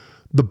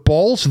 the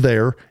ball's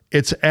there.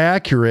 It's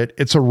accurate.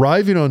 It's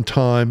arriving on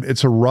time.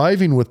 It's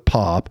arriving with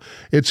pop.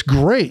 It's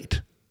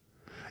great.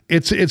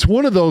 It's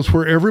one of those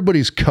where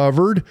everybody's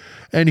covered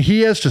and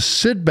he has to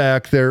sit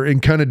back there and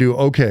kind of do,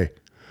 okay,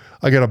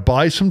 I got to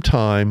buy some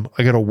time.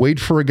 I got to wait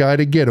for a guy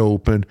to get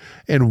open.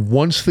 And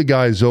once the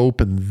guy's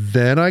open,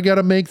 then I got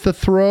to make the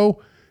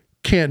throw.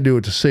 Can't do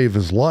it to save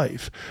his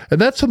life.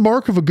 And that's the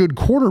mark of a good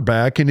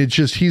quarterback. And it's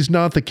just, he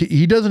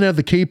doesn't have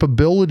the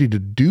capability to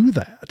do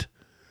that.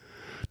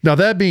 Now,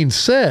 that being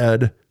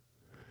said,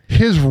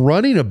 his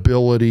running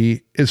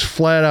ability is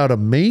flat out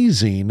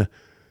amazing.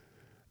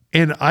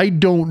 And I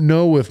don't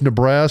know if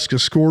Nebraska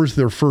scores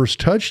their first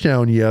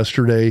touchdown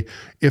yesterday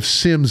if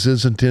Sims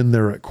isn't in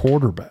there at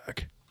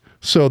quarterback.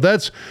 So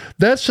that's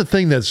the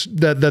thing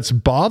that's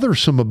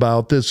bothersome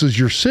about this is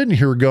you're sitting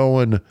here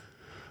going,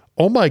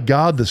 oh my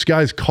God, this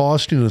guy's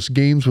costing us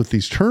games with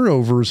these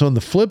turnovers. On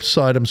the flip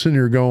side, I'm sitting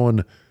here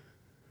going,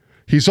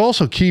 he's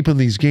also keeping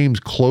these games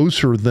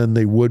closer than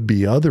they would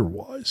be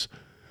otherwise.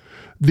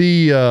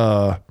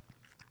 And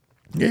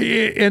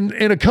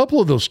a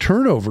couple of those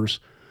turnovers,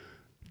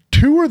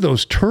 2 of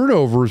those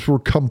turnovers were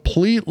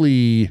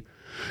completely.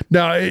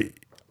 Now,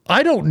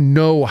 I don't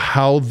know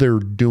how they're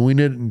doing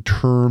it in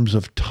terms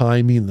of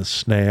timing the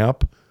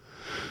snap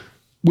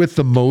with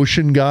the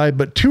motion guy,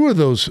 but 2 of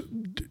those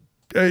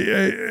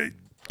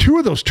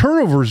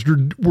turnovers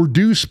were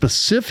due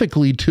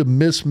specifically to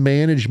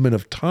mismanagement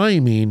of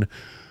timing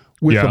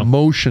with the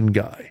motion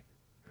guy.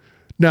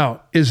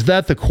 Now, is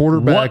that the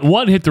quarterback?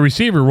 One hit the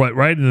receiver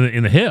right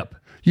in the hip.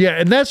 Yeah,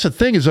 and that's the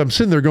thing is I'm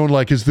sitting there going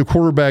like, is the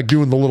quarterback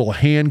doing the little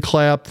hand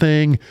clap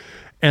thing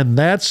and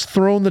that's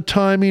thrown the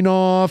timing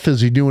off? Is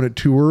he doing it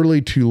too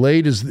early, too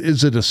late? Is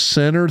it a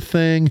center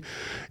thing?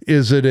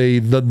 Is it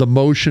the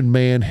motion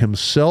man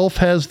himself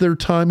has their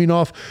timing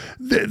off?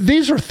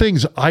 These are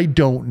things I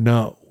don't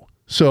know.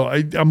 So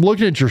I'm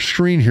looking at your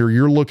screen here.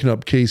 You're looking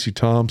up Casey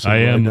Thompson. I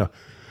am. Right now.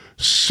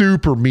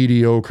 super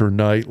mediocre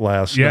night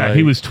last night. Yeah,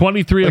 he was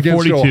 23 of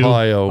against 42,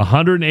 Ohio.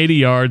 180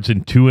 yards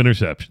and 2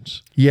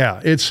 interceptions.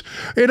 Yeah,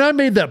 and I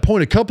made that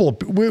point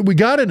we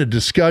got in a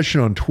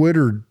discussion on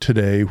Twitter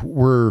today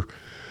where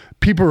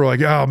people were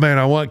like, oh man,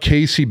 I want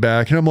Casey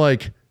back. And I'm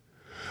like,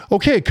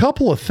 okay, a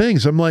couple of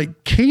things. I'm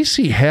like,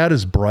 Casey had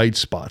his bright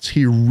spots.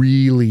 He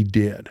really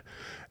did.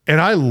 And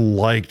I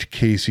liked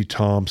Casey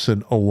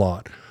Thompson a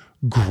lot.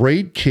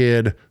 Great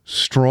kid,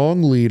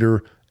 strong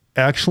leader,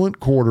 excellent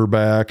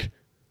quarterback.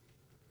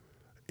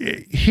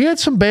 He had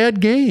some bad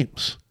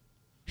games.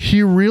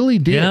 He really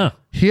did. Yeah.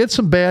 He had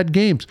some bad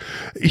games.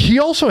 He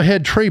also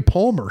had Trey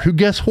Palmer, who,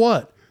 guess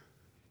what,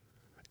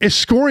 is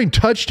scoring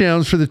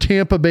touchdowns for the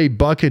Tampa Bay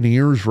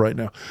Buccaneers right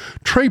now.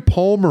 Trey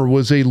Palmer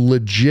was a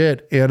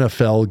legit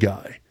NFL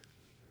guy.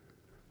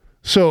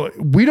 So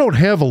we don't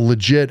have a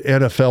legit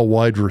NFL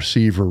wide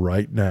receiver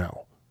right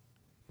now.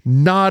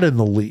 Not in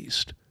the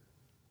least.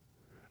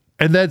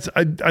 And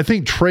I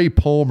think Trey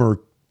Palmer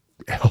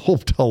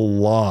helped a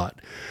lot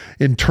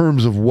in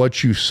terms of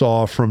what you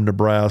saw from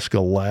Nebraska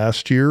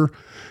last year.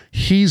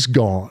 He's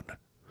gone.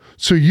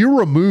 So you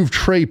remove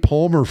Trey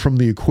Palmer from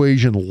the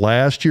equation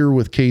last year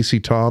with Casey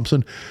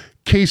Thompson.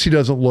 Casey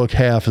doesn't look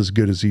half as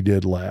good as he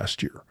did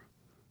last year.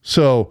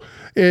 So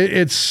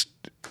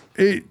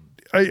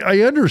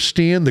I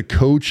understand the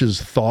coach's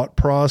thought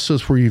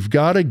process where you've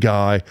got a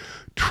guy,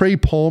 Trey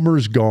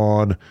Palmer's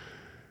gone.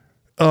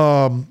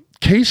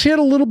 Casey had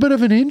a little bit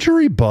of an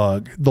injury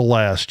bug the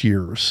last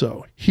year or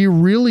so. He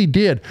really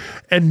did.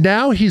 And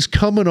now he's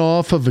coming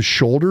off of a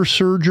shoulder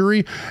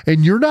surgery,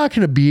 and you're not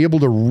going to be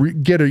able to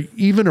get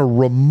even a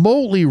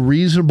remotely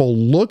reasonable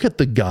look at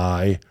the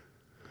guy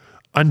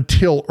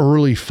until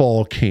early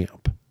fall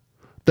camp.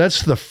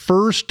 That's the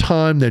first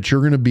time that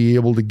you're going to be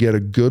able to get a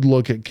good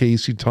look at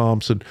Casey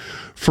Thompson.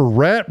 For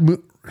rat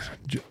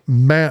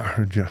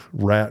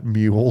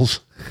mules.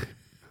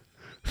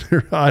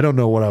 I don't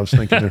know what I was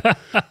thinking there.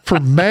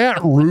 For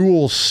Matt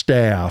Rule's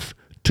staff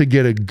to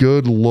get a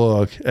good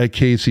look at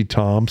Casey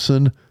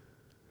Thompson,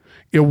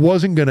 it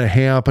wasn't going to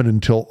happen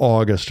until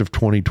August of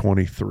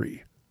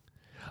 2023.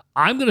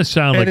 I'm going to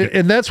sound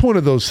and that's one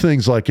of those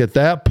things, like at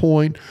that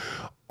point,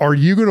 are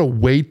you going to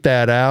wait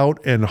that out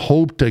and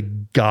hope to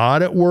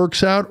God it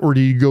works out, or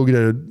do you go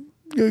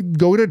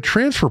get a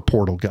transfer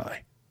portal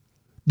guy?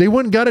 They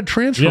went and got a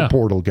transfer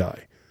portal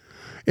guy.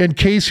 And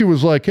Casey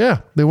was like, yeah,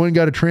 they went and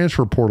got a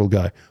transfer portal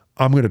guy.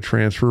 I'm going to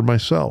transfer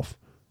myself.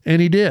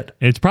 And he did.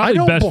 It's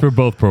probably best for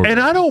both programs. And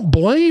I don't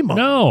blame him.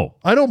 No.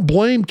 I don't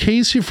blame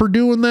Casey for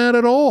doing that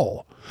at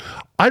all.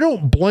 I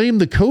don't blame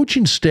the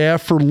coaching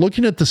staff for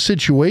looking at the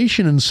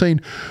situation and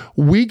saying,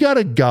 we got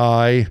a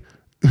guy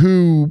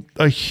who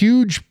a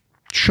huge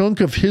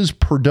chunk of his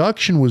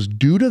production was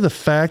due to the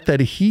fact that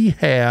he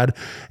had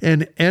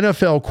an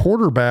NFL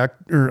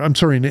an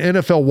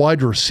NFL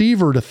wide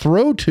receiver to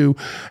throw to,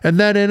 and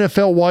that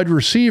NFL wide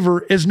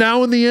receiver is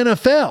now in the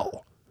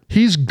NFL.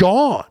 He's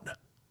gone.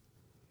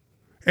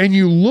 And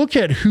you look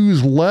at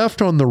who's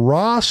left on the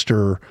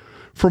roster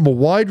from a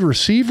wide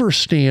receiver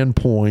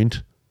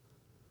standpoint,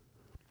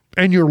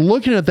 and you're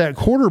looking at that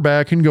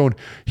quarterback and going,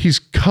 he's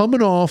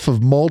coming off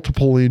of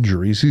multiple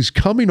injuries. He's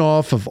coming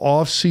off of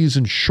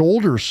off-season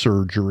shoulder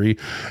surgery,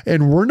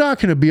 and we're not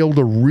going to be able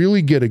to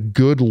really get a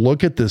good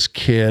look at this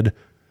kid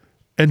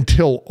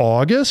until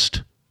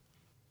August.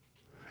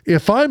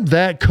 If I'm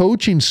that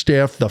coaching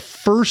staff, the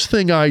first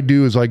thing I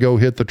do is I go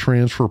hit the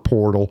transfer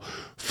portal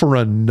for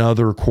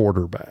another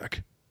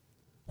quarterback,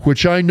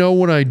 which I know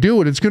when I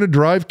do it, it's going to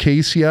drive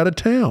Casey out of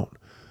town.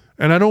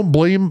 And I don't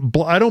blame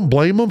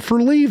him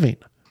for leaving.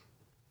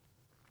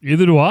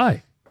 Either do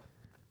I.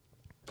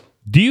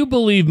 Do you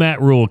believe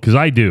Matt Rule? Because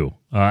I do.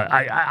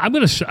 I'm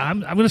gonna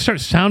start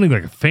sounding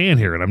like a fan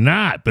here, and I'm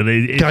not. But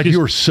God,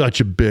 you're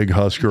such a big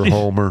Husker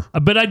homer.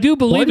 But I do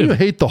believe Why do you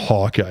hate the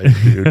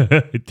Hawkeyes,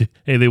 dude?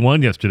 Hey, they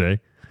won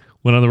yesterday.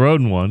 Went on the road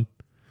and won.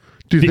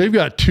 Dude, they've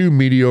got 2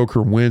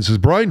 mediocre wins. Has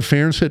Brian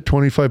Ferentz hit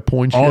 25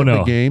 points yet in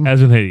the game?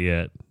 Hasn't hit it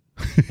yet.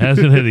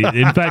 Hasn't hit it.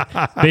 In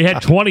fact, they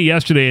had 20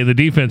 yesterday, and the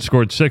defense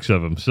scored 6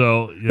 of them.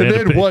 So and they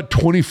had what,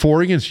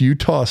 24 against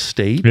Utah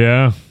State?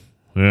 Yeah.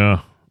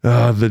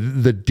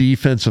 The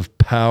defensive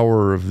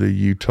power of the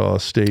Utah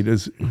State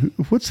is.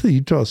 What's the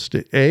Utah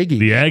State? Aggies.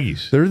 The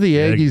Aggies. They're the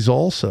Aggies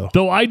also.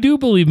 Though I do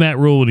believe Matt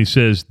Rule when he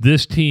says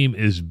this team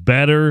is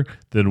better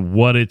than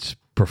what it's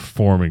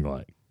performing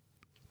like.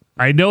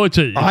 I know it's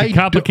a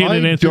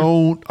complicated answer.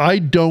 I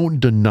don't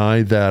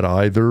deny that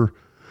either.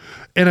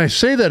 And I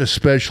say that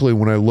especially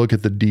when I look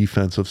at the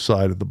defensive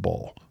side of the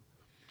ball.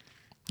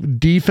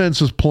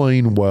 Defense is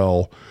playing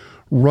well.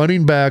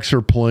 Running backs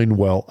are playing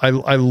well. I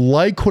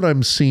like what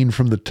I'm seeing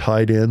from the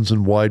tight ends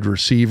and wide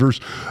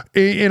receivers.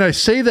 And I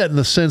say that in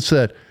the sense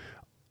that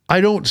I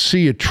don't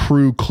see a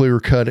true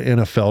clear-cut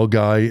NFL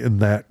guy in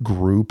that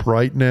group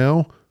right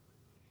now.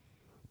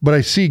 But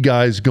I see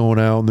guys going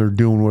out and they're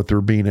doing what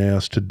they're being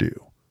asked to do.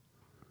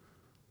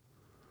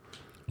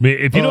 I mean,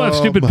 if you don't have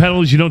stupid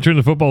penalties, you don't turn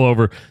the football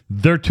over,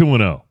 they're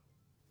 2-0.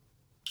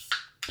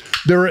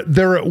 They're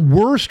at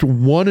worst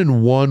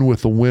 1-1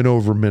 with a win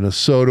over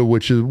Minnesota,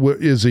 which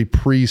is a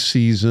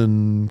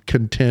preseason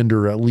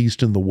contender, at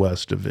least in the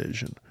West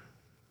Division.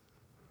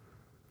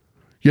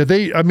 Yeah, I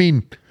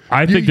think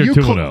they're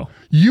 2-0.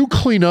 You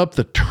clean up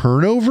the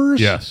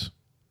turnovers. Yes.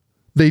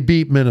 They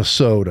beat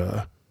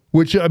Minnesota,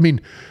 which, I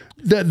mean,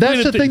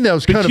 that's the thing that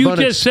was kind of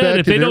unexpected. You just said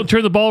if they don't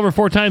turn the ball over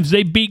 4 times,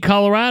 they beat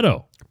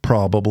Colorado.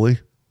 Probably.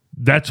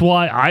 That's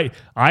why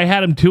I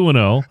had them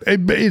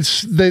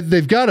 2-0.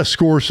 They've got to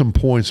score some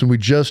points, and we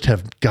just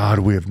have. God,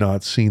 we have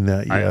not seen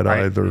that yet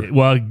either.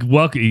 Well,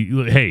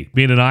 welcome. Hey,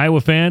 being an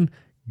Iowa fan,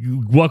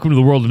 welcome to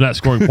the world of not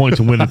scoring points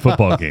and winning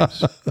football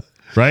games.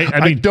 Right?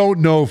 I don't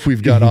know if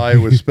we've got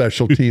Iowa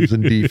special teams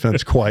and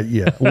defense quite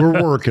yet.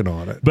 We're working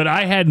on it. But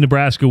I had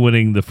Nebraska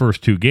winning the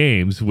first 2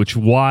 games, which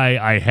why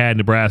I had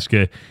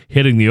Nebraska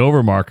hitting the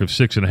over mark of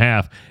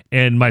 6.5.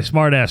 And my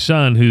smart ass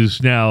son,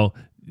 who's now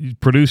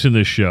producing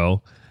this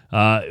show.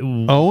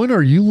 Owen,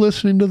 are you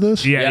listening to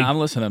this? Yeah, I'm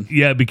listening.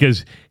 Yeah,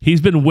 because he's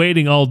been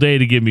waiting all day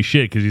to give me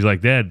shit because he's like,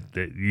 Dad,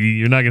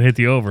 you're not going to hit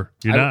the over.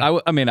 You're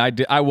not.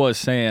 I was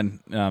saying,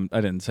 I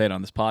didn't say it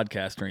on this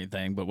podcast or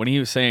anything, but when he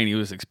was saying he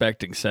was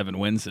expecting 7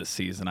 wins this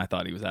season, I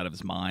thought he was out of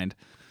his mind.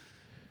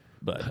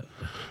 But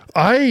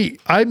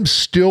I'm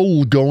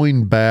still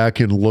going back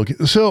and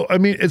looking. So, I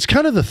mean, it's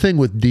kind of the thing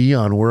with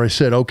Deion where I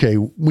said, okay,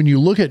 when you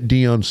look at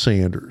Deion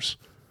Sanders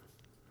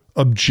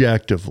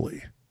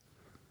objectively,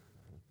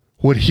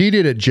 what he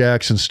did at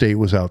Jackson State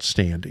was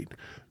outstanding.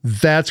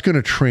 That's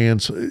going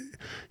to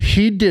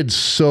he did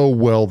so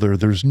well there.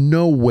 There's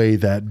no way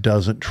that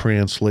doesn't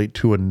translate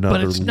to another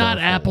level. But it's not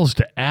apples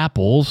to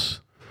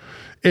apples.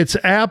 It's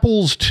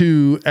apples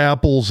to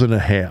apples and a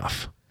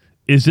half.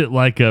 Is it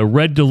like a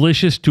Red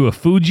Delicious to a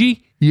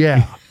Fuji?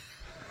 Yeah.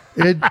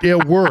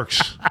 It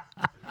works.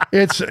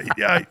 It's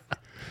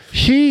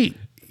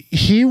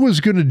he was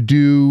going to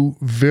do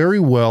very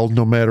well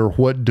no matter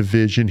what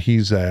division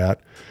he's at.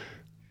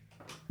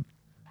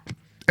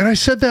 And I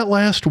said that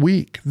last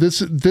week.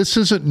 This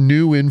isn't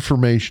new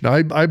information.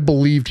 I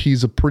believed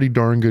he's a pretty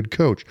darn good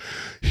coach.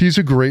 He's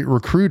a great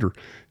recruiter.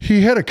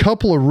 He had a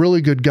couple of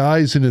really good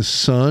guys in his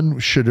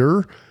son,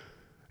 Shadur,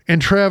 and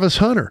Travis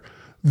Hunter.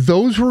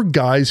 Those were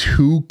guys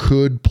who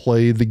could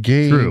play the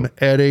game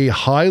at a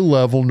high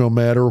level no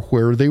matter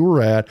where they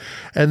were at,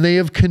 and they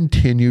have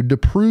continued to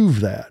prove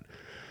that.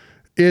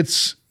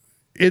 It's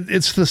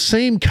the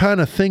same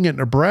kind of thing at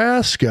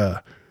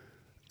Nebraska.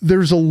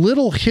 There's a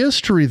little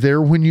history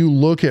there when you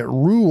look at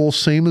Rule,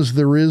 same as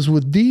there is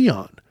with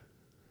Deion.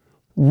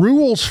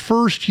 Rule's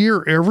first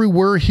year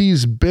everywhere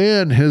he's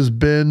been has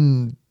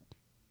been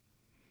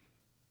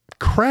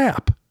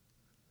crap.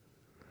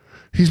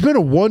 He's been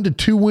a 1 to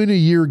 2 win a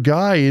year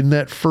guy in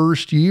that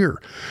first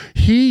year.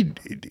 He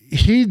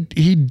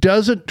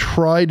doesn't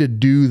try to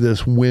do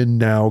this win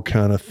now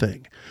kind of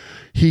thing.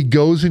 He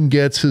goes and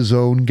gets his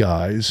own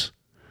guys.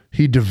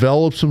 He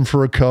develops them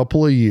for a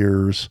couple of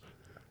years.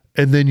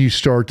 And then you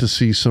start to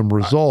see some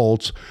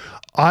results.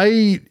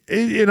 I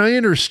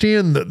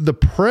understand the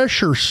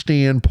pressure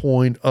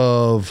standpoint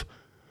of,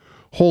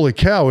 holy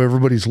cow,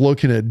 everybody's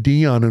looking at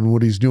Deion and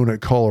what he's doing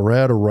at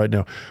Colorado right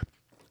now.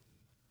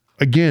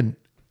 Again,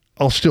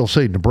 I'll still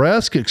say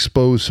Nebraska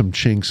exposed some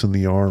chinks in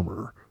the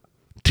armor.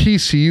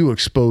 TCU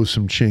exposed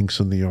some chinks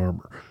in the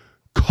armor.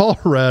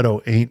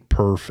 Colorado ain't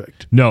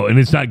perfect. No, and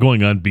it's not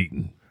going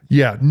unbeaten.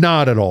 Yeah,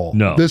 not at all.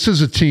 No. This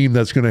is a team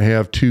that's going to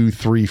have 2,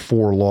 3,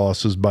 4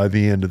 losses by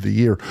the end of the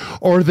year.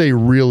 Are they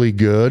really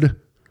good?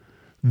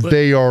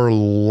 They are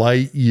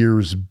light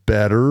years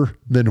better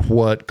than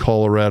what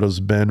Colorado's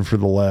been for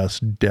the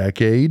last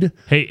decade.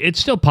 Hey, it's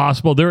still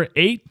possible. There are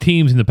 8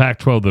 teams in the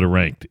Pac-12 that are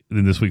ranked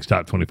in this week's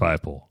top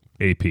 25 poll,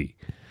 AP.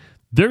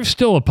 There's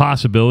still a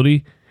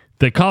possibility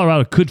that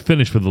Colorado could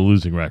finish with a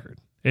losing record.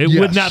 It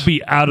would not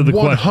be out of the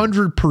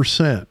question.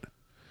 100%.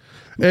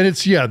 And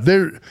it's,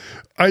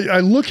 I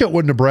look at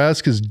what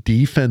Nebraska's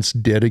defense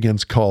did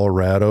against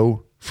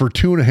Colorado for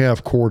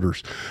 2.5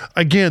 quarters.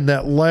 Again,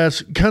 that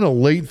last kind of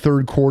late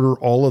third quarter,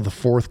 all of the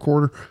fourth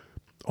quarter,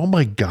 oh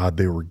my God,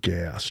 they were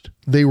gassed.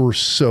 They were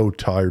so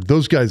tired.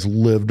 Those guys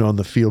lived on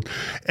the field.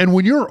 And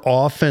when your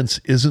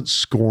offense isn't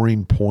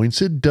scoring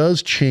points, it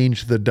does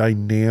change the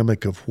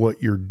dynamic of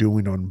what you're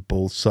doing on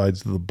both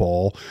sides of the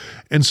ball.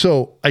 And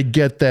so I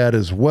get that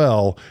as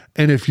well.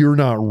 And if you're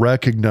not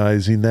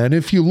recognizing that,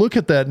 if you look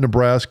at that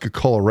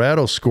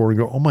Nebraska-Colorado score and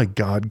go, oh my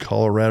God,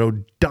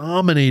 Colorado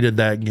dominated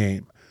that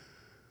game.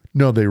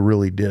 No, they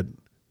really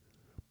didn't.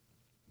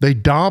 They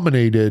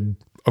dominated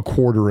a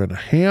quarter and a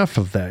half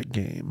of that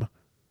game.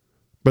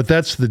 But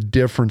that's the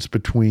difference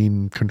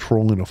between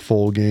controlling a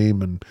full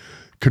game and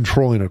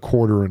controlling a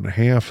quarter and a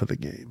half of the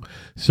game.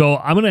 So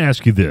I'm going to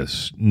ask you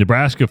this.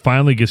 Nebraska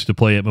finally gets to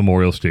play at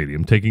Memorial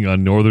Stadium, taking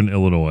on Northern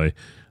Illinois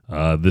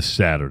this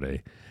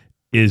Saturday.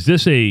 Does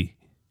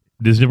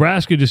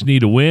Nebraska just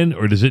need a win,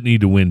 or does it need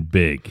to win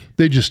big?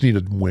 They just need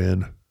a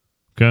win.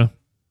 Okay.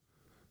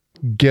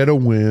 Get a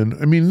win.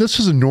 I mean, this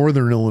is a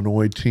Northern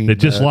Illinois team. They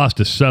just lost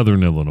to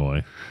Southern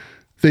Illinois.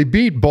 They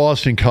beat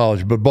Boston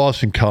College, but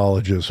Boston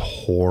College is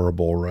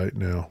horrible right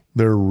now.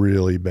 They're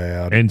really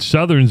bad. And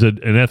Southern's an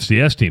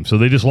FCS team, so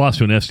they just lost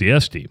to an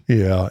FCS team.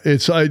 Yeah,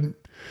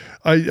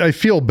 I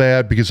feel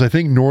bad because I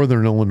think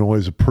Northern Illinois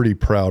is a pretty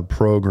proud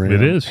program.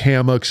 It is.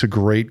 Hammock's a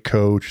great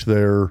coach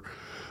there.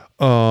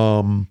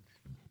 But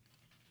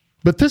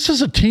this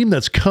is a team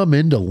that's come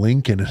into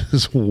Lincoln and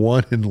has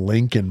won in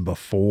Lincoln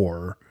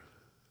before.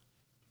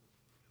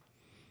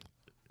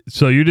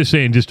 So you're just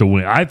saying just a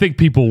win. I think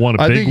people want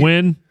a big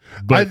win.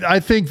 But I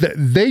think that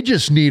they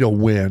just need a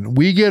win.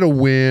 We get a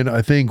win.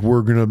 I think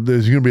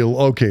there's gonna be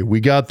okay. We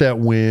got that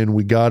win.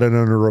 We got it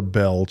under our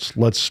belts.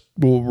 We're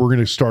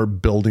gonna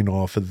start building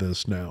off of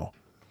this now.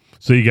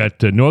 So you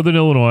got Northern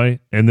Illinois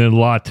and then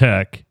La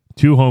Tech,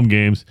 2 home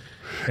games,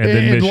 and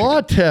then Michigan.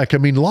 La Tech. I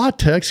mean, La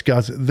Tech's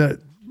got that.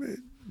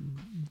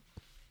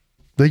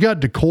 They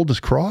got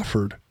DeColdis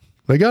Crawford.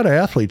 They got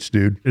athletes,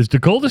 dude. Is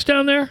DeColdis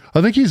down there?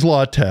 I think he's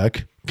La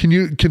Tech.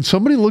 Can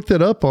somebody look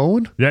that up,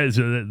 Owen? Yeah.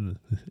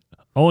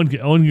 Owen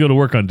can go to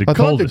work on DeColdis. I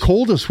thought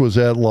DeColdis was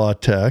at La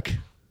Tech.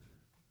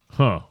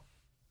 Huh.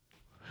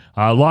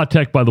 La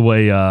Tech, by the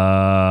way,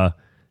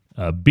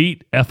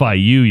 beat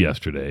FIU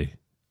yesterday.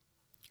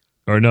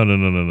 Or no.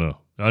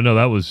 Oh, no,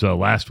 that was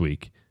last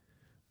week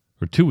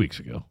or 2 weeks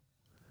ago.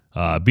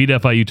 Beat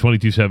FIU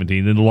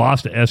 22-17, then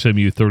lost to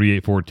SMU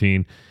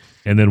 38-14,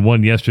 and then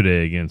won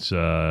yesterday against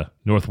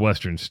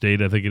Northwestern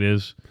State, I think it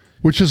is.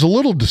 Which is a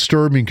little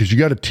disturbing because you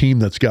got a team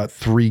that's got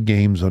 3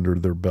 games under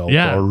their belt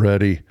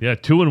already. Yeah,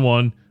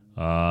 2-1.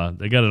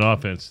 They got an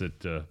offense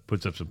that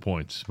puts up some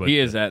points. But he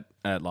is at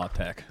La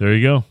Tech. There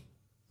you go.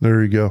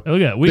 There you go.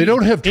 Look at they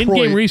don't have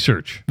in-game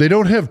research. They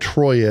don't have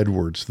Troy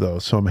Edwards though,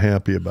 so I'm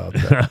happy about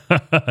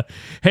that.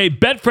 Hey,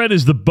 Betfred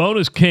is the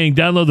bonus king.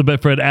 Download the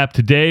Betfred app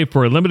today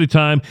for a limited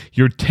time.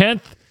 Your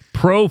 10th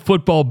pro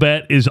football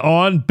bet is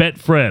on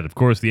Betfred. Of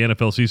course, the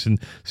NFL season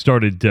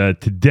started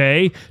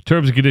today.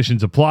 Terms and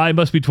conditions apply.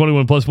 Must be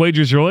 21 plus.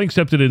 Wagers are only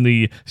accepted in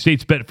the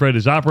states Betfred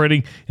is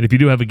operating. And if you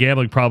do have a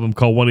gambling problem,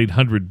 call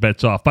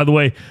 1-800-BETS-OFF. By the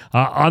way,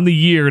 on the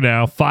year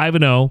now,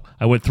 5-0.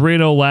 I went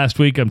 3-0 last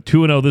week. I'm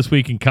 2-0 this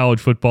week in college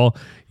football.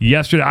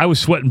 Yesterday, I was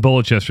sweating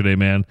bullets yesterday,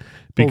 man.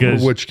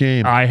 Because over which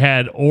game? I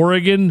had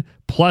Oregon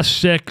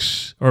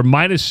 +6 or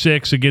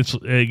 -6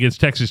 against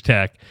Texas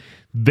Tech.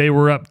 They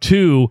were up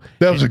 2.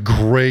 That was a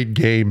great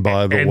game,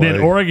 by the way. And then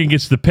Oregon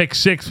gets the pick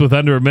 6 with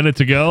under a minute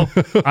to go.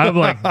 I'm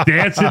like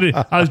dancing.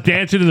 I was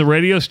dancing in the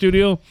radio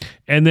studio.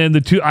 And then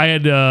I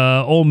had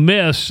Ole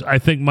Miss, I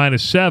think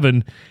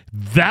 -7.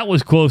 That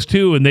was close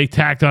too. And they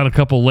tacked on a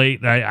couple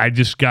late. And I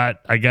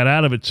got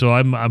out of it. So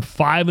I'm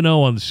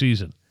 5-0 on the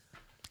season.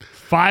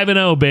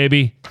 5-0,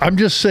 baby. I'm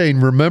just saying,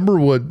 remember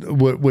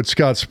what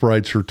Scott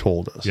Spreitzer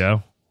told us.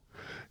 Yeah.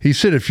 He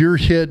said if you're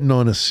hitting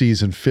on a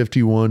season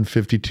 51,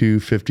 52,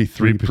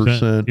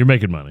 53%, you're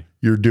making money.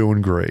 You're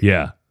doing great.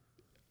 Yeah.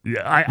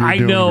 I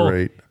know.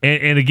 Great.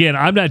 And again,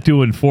 I'm not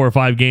doing 4 or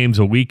 5 games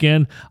a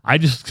weekend. I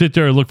just sit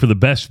there and look for the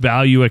best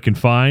value I can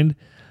find.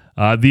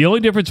 The only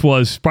difference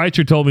was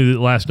Spreitzer told me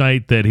that last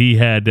night that he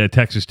had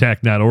Texas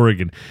Tech, not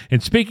Oregon.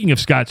 And speaking of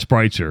Scott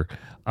Spreitzer,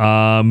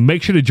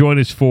 make sure to join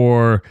us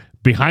for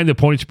Behind the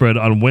Point Spread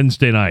on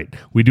Wednesday night.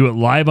 We do it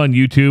live on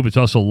YouTube. It's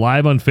also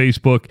live on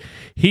Facebook.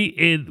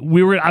 I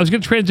was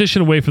going to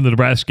transition away from the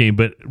Nebraska game,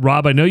 but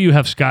Rob, I know you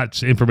have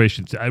Scott's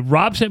information.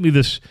 Rob sent me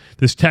this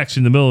text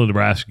in the middle of the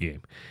Nebraska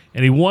game,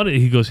 and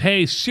he goes,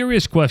 "Hey,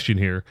 serious question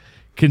here.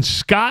 Can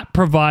Scott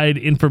provide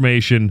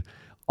information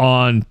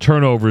on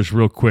turnovers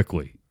real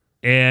quickly?"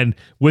 And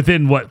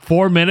within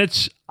 4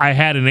 minutes, I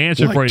had an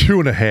answer for you.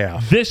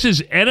 2.5. This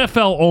is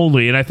NFL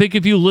only, and I think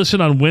if you listen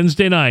on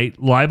Wednesday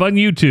night live on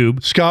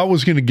YouTube, Scott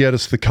was going to get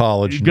us the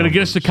college. Going to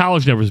get us the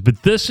college numbers,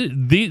 but this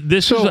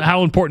is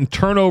how important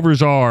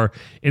turnovers are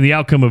in the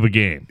outcome of a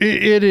game.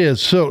 It is.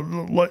 So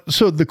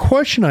the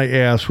question I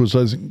asked was,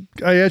 I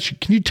asked you,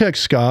 can you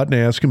text Scott and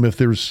ask him if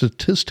there's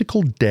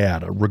statistical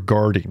data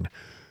regarding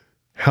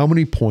how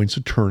many points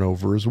a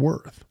turnover is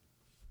worth?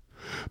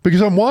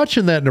 Because I'm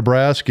watching that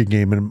Nebraska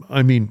game, and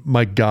I mean,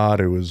 my God,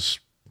 it was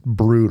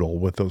brutal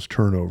with those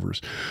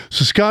turnovers.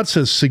 So Scott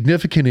says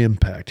significant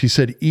impact. He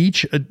said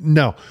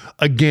now,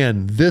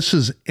 again, this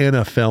is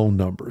NFL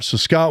numbers. So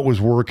Scott was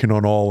working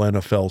on all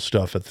NFL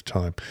stuff at the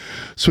time.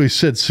 So he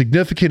said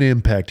significant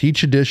impact.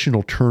 Each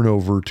additional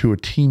turnover to a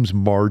team's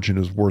margin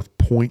is worth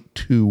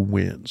 0.2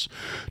 wins.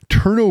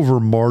 Turnover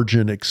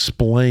margin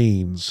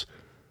explains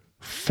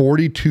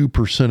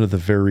 42% of the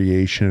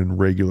variation in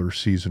regular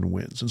season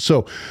wins. And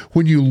so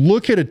when you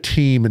look at a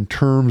team in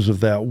terms of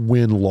that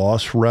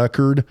win-loss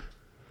record,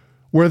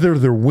 whether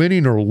they're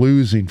winning or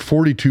losing,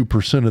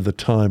 42% of the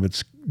time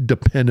it's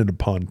dependent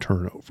upon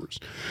turnovers.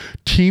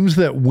 Teams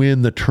that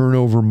win the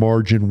turnover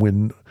margin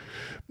win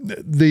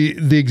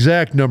the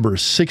exact number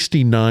is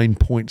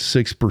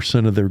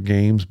 69.6% of their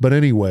games. But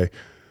anyway,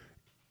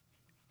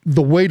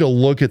 the way to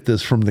look at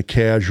this from the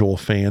casual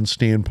fan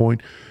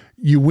standpoint,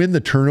 you win the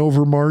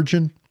turnover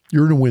margin,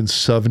 you're going to win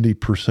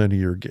 70% of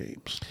your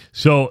games.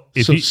 So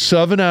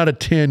 7 out of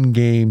 10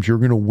 games you're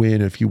going to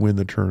win if you win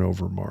the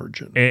turnover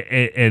margin.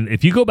 And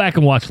if you go back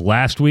and watch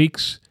last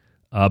week's,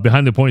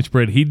 behind the point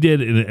spread. He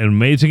did an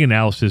amazing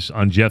analysis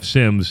on Jeff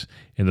Sims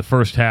in the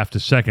first half to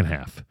second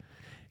half.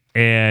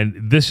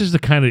 And this is the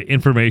kind of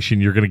information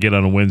you're going to get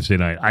on a Wednesday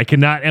night. I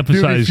cannot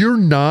emphasize. Dude, if you're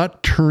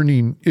not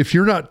tuning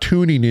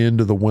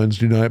into the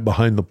Wednesday night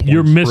behind the point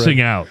you're spread,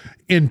 missing out.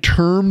 In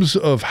terms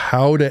of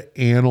how to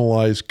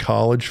analyze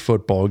college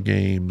football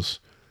games,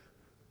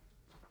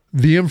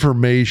 the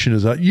information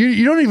is out.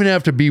 You don't even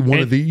have to be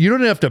you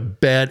don't have to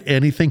bet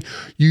anything.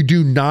 You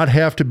do not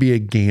have to be a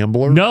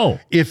gambler. No.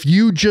 If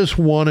you just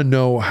want to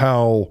know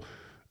how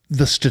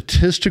the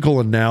statistical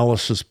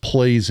analysis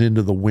plays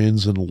into the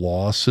wins and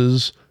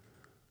losses,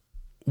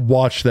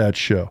 watch that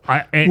show.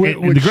 And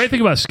the great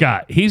thing about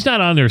Scott, he's not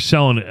on there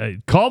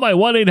selling, call my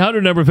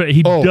 1-800 number.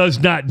 He does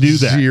not do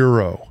that.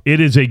 Zero.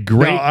 It is a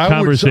great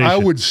conversation. I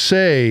would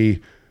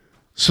say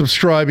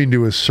subscribing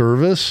to his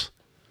service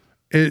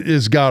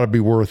has got to be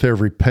worth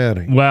every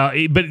penny. Well,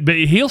 but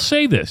he'll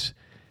say this.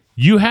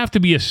 You have to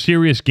be a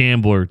serious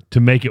gambler to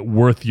make it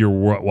worth your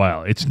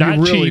while. It's not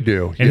you really cheap.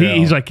 do. And yeah.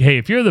 he's like, hey,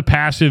 if you're the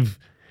passive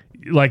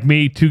like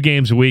me, 2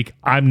 games a week,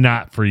 I'm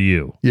not for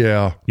you.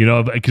 Yeah. You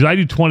know, because I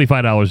do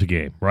 $25 a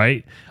game,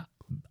 right?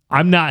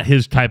 I'm not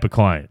his type of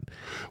client.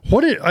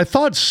 I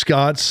thought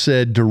Scott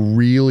said to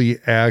really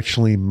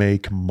actually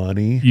make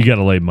money, you got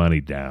to lay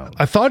money down.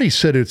 I thought he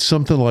said it's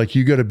something like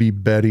you got to be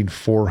betting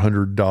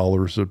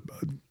 $400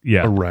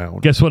 a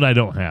round. Guess what I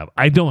don't have?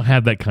 I don't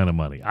have that kind of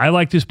money. I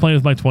like just playing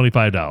with my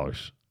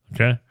 $25.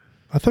 Okay?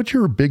 I thought you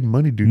were a big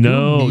money dude.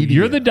 No,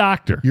 you're the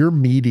doctor. You're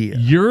media.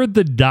 You're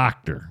the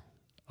doctor.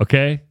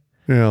 Okay?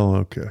 Yeah,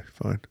 okay,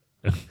 fine.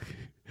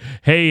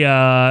 Hey,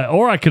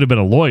 or I could have been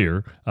a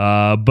lawyer,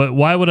 but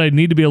why would I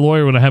need to be a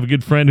lawyer when I have a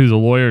good friend who's a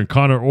lawyer, and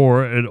Connor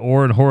Orr in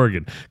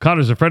Oregon?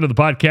 Connor's a friend of the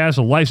podcast,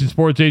 a licensed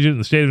sports agent in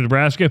the state of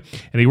Nebraska,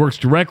 and he works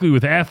directly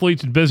with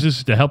athletes and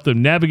businesses to help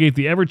them navigate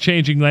the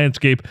ever-changing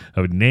landscape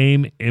of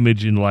name,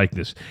 image, and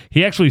likeness.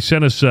 He actually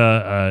sent us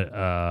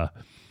a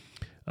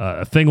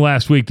thing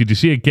last week. Did you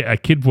see a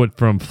kid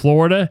from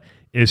Florida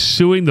is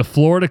suing the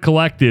Florida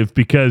Collective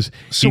because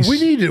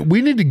we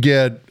need to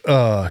get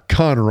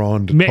Connor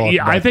on to talk about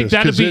I think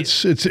this, that'd be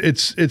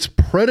it's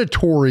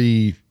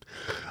predatory.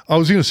 I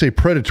was going to say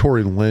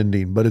predatory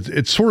lending, but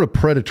it's sort of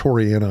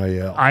predatory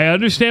NIL. I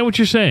understand what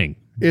you're saying.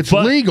 It's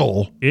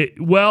legal. Here's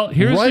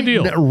the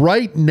deal.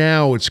 Right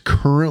now, it's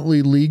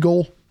currently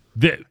legal,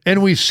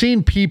 and we've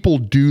seen people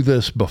do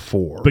this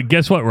before. But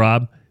guess what,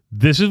 Rob?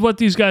 This is what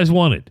these guys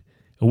wanted.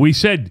 We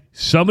said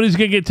somebody's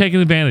going to get taken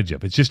advantage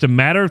of. It's just a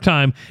matter of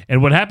time.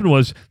 And what happened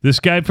was this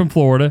guy from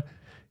Florida,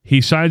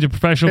 he signs a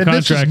professional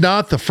contract. This is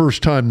not the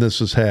first time this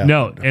has happened.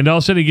 No, and all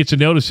of a sudden he gets a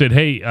notice that,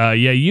 hey,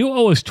 you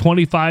owe us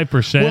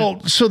 25%. Well,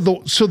 so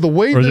the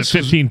way or is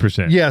it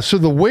 15%? Yeah, so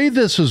the way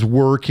this is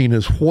working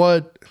is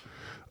what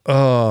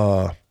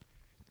I'm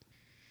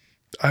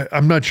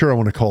not sure I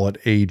want to call it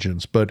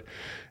agents, but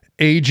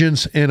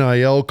agents,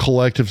 NIL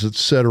collectives, et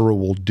cetera,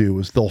 will do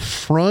is they'll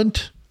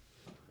front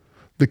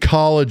the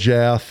college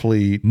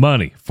athlete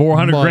money,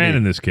 $400,000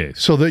 in this case.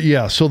 So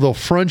they'll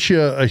front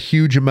you a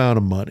huge amount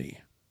of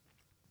money.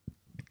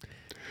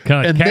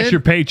 Kind of cash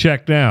your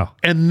paycheck now.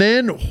 And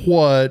then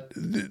what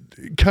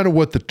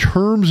the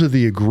terms of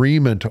the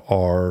agreement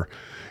are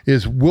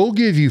is we'll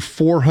give you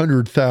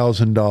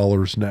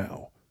 $400,000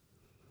 now,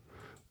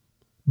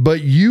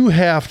 but you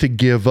have to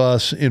give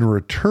us in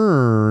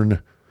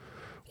return,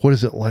 what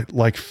is it,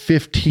 like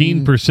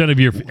 15% of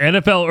your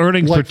NFL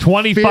earnings for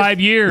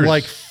 25 years.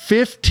 Like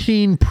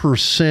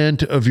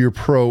 15% of your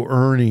pro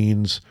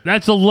earnings.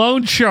 That's a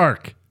loan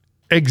shark.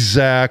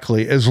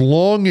 Exactly. As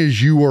long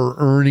as you are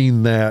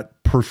earning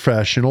that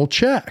professional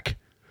check.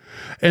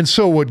 And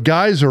so what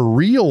guys are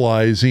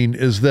realizing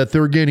is that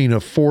they're getting a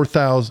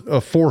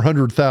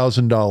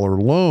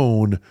 $400,000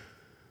 loan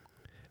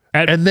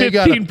at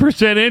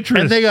 15%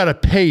 interest. And they got to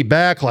pay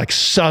back like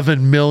 $7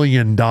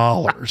 million.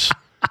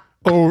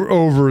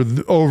 over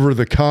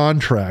the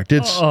contract.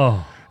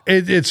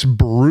 It's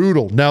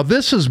brutal. Now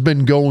this has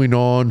been going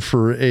on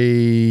for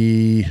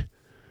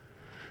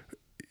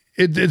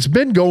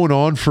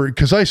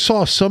because I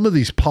saw some of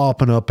these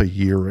popping up a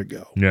year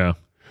ago. Yeah.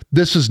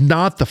 This is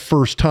not the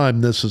first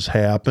time this has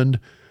happened.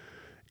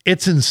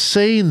 It's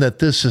insane that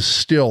this is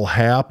still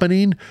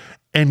happening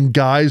and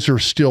guys are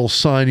still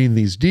signing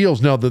these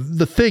deals. Now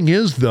the thing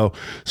is though,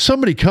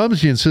 somebody comes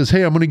to you and says,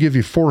 "Hey, I'm going to give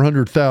you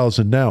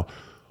 $400,000 now."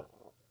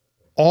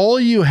 All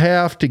you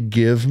have to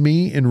give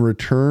me in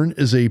return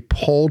is a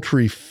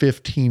paltry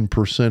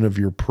 15% of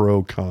your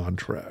pro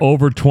contract.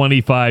 Over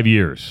 25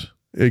 years.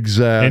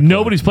 Exactly. And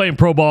nobody's playing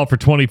pro ball for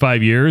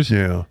 25 years.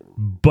 Yeah.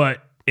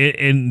 But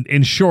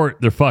in short,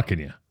 they're fucking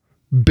you.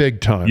 Big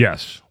time.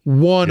 Yes.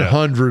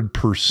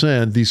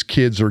 100%. These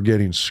kids are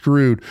getting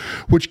screwed,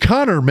 which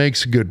Connor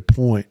makes a good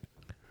point.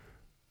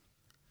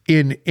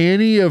 In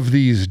any of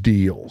these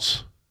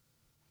deals,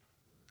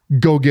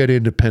 go get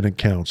independent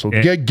counsel.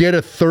 Get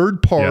a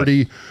third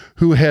party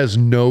who has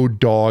no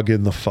dog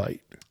in the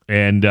fight.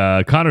 And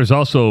Connor's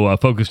also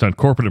focused on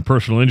corporate and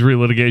personal injury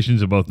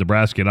litigations in both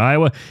Nebraska and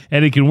Iowa.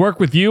 And he can work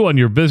with you on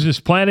your business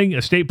planning,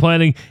 estate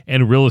planning,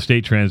 and real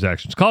estate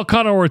transactions. Call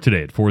Connor Orr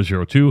today at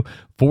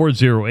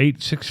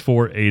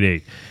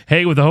 402-408-6488.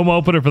 Hey, with the home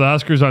opener for the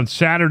Huskers on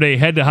Saturday,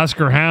 head to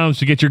Husker Hounds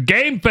to get your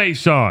game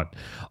face on.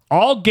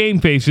 All game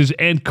faces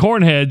and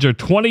corn heads are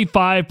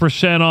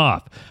 25%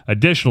 off.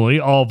 Additionally,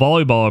 all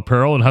volleyball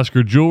apparel and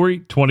Husker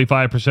jewelry,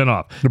 25%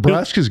 off.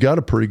 Nebraska's got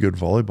a pretty good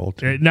volleyball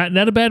team.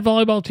 Not a bad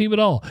volleyball team at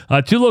all.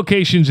 2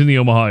 locations in the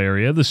Omaha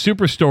area. The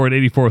Superstore at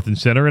 84th and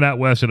Center, and out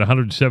west at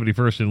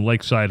 171st and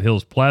Lakeside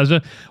Hills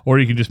Plaza. Or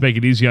you can just make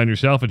it easy on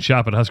yourself and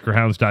shop at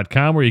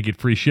HuskerHounds.com, where you get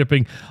free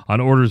shipping on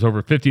orders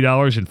over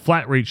 $50 and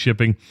flat rate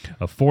shipping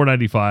of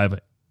 $4.95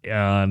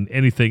 on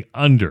anything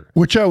under.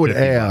 Which I would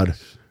add,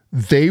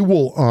 they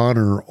will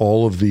honor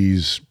all of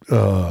these,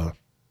 all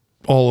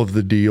of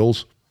the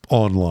deals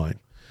online.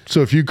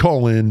 So if you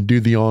call in,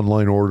 do the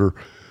online order,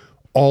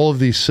 all of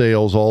these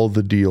sales, all of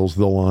the deals,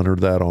 they'll honor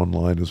that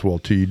online as well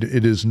too.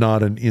 It is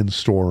not an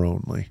in-store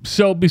only.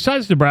 So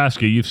besides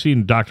Nebraska, you've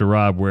seen Dr.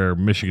 Rob wear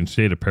Michigan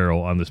State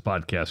apparel on this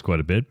podcast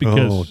quite a bit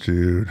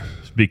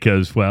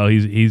because well,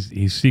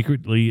 he's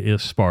secretly a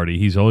Sparty.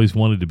 He's always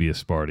wanted to be a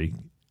Sparty.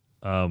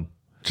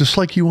 Just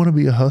like you want to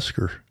be a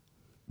Husker.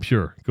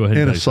 Sure, go ahead.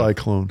 And a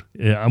Cyclone.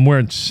 Yeah, I'm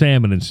wearing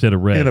salmon instead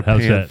of red. And a How's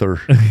Panther.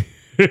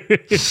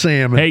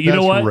 Salmon. Hey, you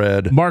know what?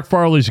 Red. Mark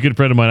Farley's a good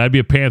friend of mine. I'd be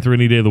a Panther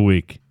any day of the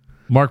week.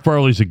 Mark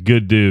Farley's a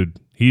good dude.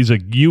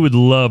 You would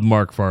love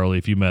Mark Farley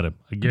if you met him.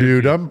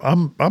 Dude,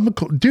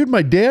 dude.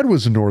 My dad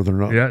was a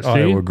Northern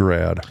Iowa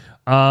grad.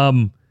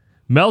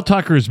 Mel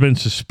Tucker has been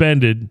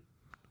suspended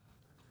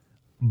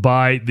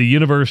by the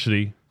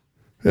university.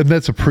 And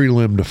that's a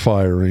prelim to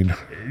firing.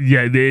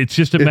 Yeah, it's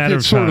just a matter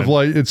of time.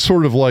 It's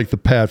sort of like the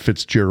Pat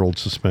Fitzgerald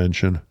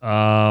suspension.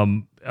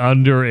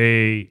 Under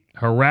a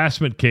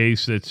harassment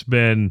case that's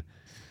been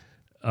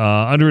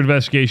under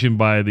investigation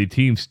by the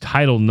team's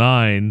Title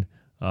IX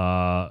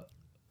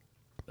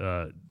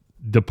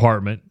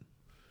department.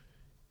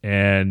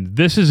 And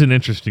this is an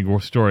interesting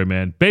story,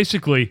 man.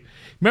 Basically,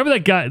 remember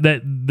that guy,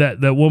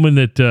 that woman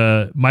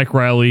that Mike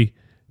Riley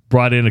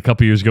brought in a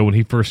couple years ago when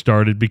he first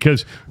started?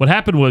 Because what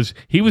happened was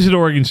he was at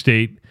Oregon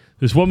State.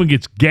 This woman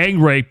gets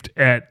gang raped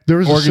at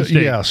Oregon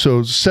State. Yeah,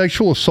 so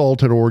sexual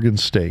assault at Oregon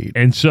State.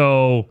 And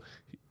so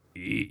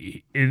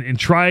in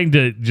trying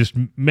to just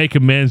make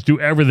amends, do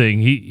everything,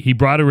 he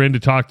brought her in to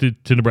talk to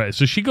Nebraska.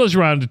 So she goes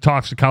around and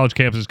talks to college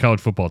campuses, college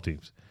football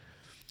teams.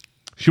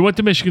 She went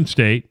to Michigan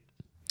State,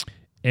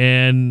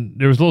 and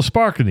there was a little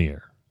spark in the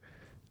air.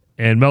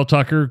 And Mel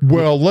Tucker...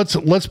 Well,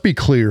 let's be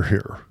clear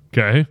here.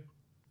 Okay.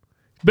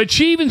 But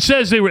she even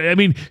says they were... I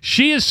mean,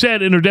 she has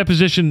said in her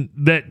deposition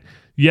that,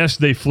 yes,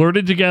 they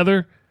flirted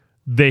together.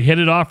 They hit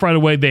it off right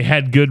away. They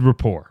had good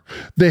rapport.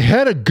 They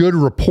had a good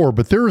rapport,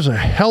 but there is a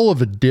hell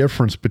of a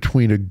difference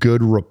between a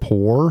good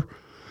rapport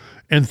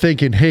and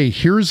thinking, hey,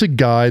 here's a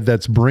guy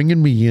that's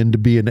bringing me in to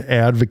be an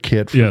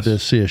advocate for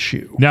this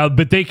issue. Now,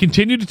 but they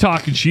continued to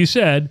talk, and she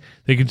said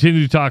they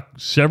continued to talk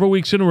several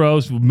weeks in a row,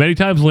 many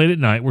times late at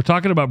night. We're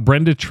talking about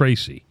Brenda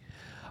Tracy.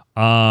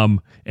 And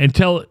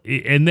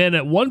then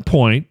at one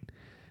point,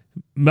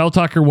 Mel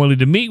Tucker wanted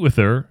to meet with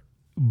her,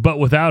 but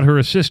without her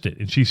assistant.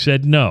 And she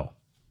said no.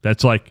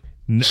 That's like...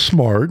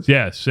 Smart.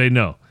 Yes, say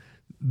no.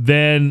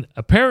 Then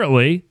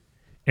apparently,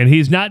 and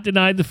he's not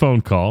denied the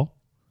phone call,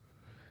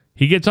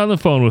 he gets on the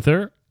phone with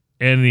her,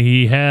 and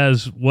he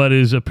has what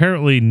is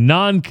apparently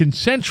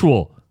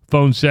non-consensual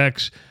phone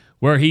sex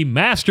where he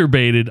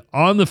masturbated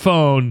on the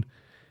phone,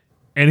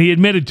 and he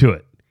admitted to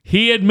it.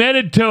 He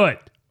admitted to it.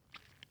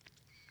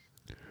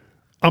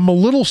 I'm a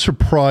little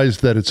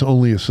surprised that it's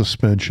only a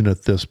suspension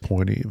at this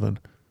point even.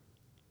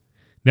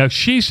 Now,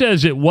 she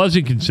says it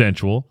wasn't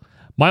consensual.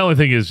 My only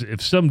thing is,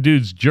 if some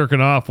dude's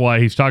jerking off while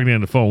he's talking to you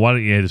on the phone, why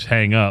don't you just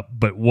hang up?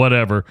 But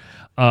whatever.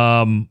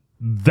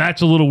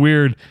 That's a little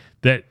weird.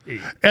 That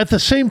at the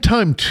same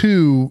time,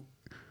 too,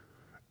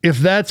 if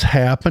that's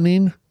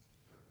happening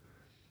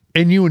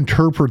and you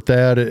interpret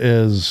that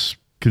as...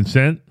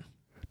 Consent?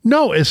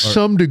 No, as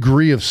some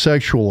degree of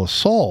sexual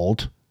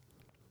assault...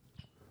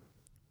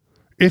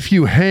 If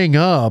you hang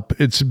up,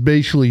 it's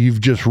basically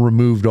you've just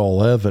removed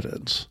all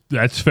evidence.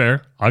 That's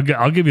fair. I'll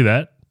give you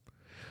that.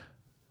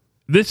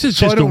 This is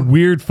just a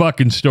weird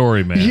fucking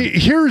story, man.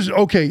 Here's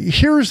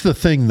the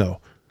thing, though.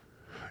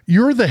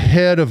 You're the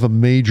head of a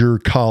major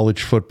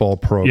college football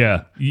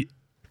program. Yeah.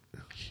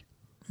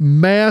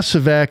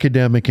 Massive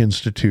academic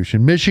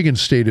institution. Michigan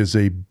State is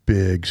a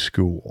big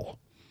school.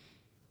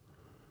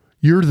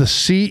 You're the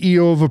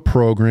CEO of a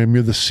program.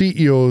 You're the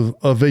CEO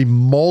of a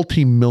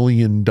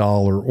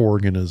multi-million-dollar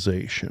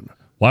organization.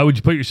 Why would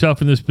you put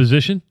yourself in this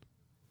position?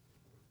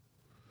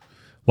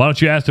 Why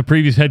don't you ask the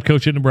previous head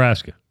coach at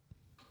Nebraska?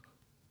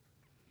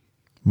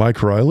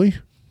 Mike Riley?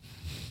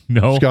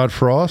 No. Scott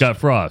Frost? Scott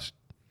Frost.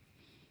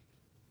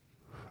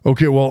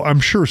 Okay, well, I'm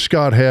sure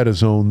Scott had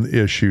his own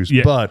issues,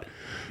 but...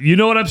 You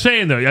know what I'm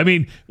saying, though? I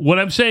mean, what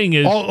I'm saying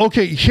is...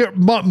 Okay, here,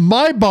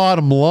 my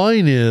bottom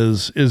line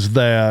is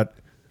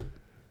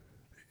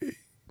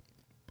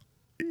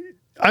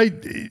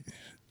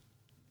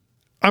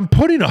I'm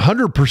putting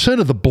 100%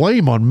 of the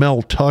blame on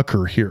Mel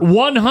Tucker here.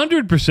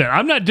 100%.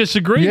 I'm not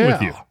disagreeing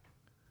with you.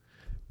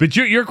 But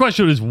your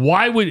question is,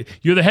 why would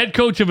you're the head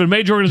coach of a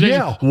major organization?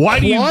 Yeah.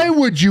 Why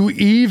would you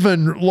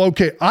even?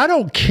 Okay, I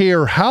don't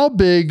care how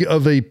big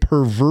of a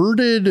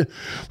perverted.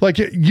 Like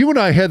you and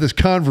I had this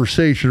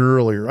conversation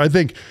earlier. I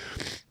think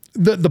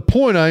the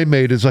point I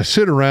made is I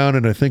sit around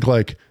and I think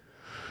like,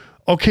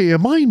 okay,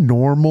 am I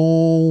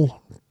normal?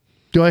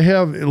 Do I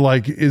have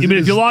like? If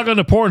you log on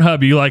to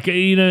Pornhub, you like,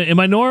 am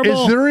I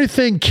normal? Is there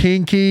anything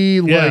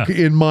kinky like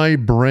in my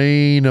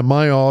brain? Am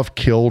I off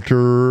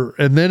kilter?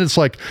 And then it's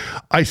like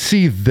I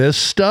see this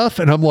stuff,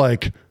 and I'm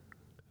like,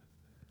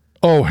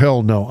 oh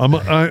hell no!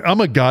 I'm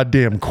a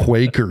goddamn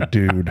Quaker,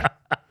 dude.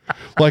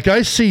 Like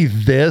I see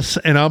this,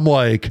 and I'm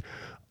like,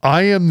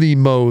 I am the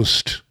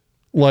most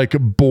like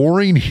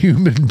boring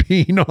human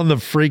being on the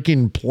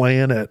freaking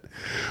planet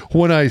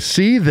when I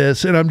see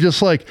this. And I'm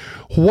just like,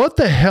 what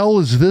the hell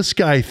is this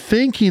guy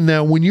thinking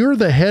that when you're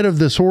the head of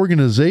this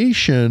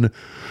organization,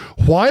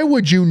 why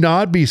would you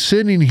not be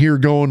sitting here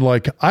going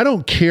like, I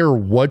don't care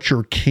what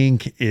your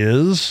kink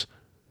is.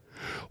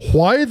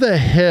 Why the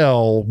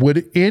hell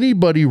would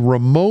anybody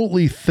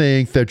remotely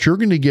think that you're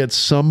going to get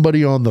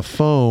somebody on the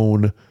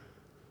phone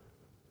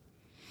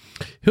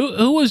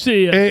who was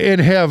the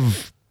and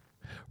have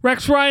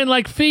Rex Ryan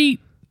like feet?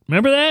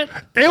 Remember that?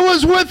 It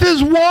was with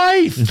his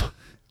wife.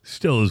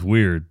 Still is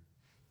weird.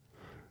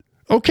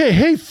 Okay,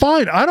 hey,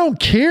 fine. I don't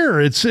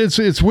care. It's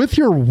with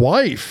your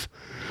wife.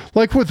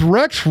 Like with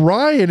Rex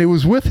Ryan, it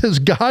was with his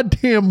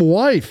goddamn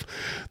wife.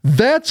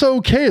 That's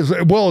okay. As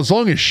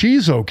long as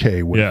she's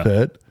okay with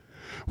it,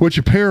 which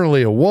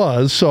apparently it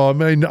was. So, I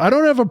mean, I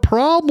don't have a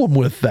problem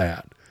with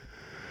that.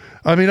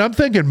 I mean, I'm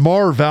thinking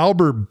Marv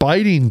Albert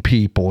biting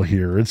people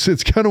here.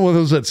 It's kind of one of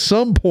those, at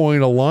some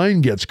point a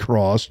line gets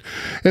crossed.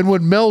 And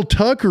when Mel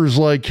Tucker's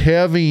like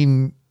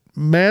having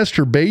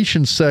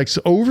masturbation sex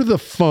over the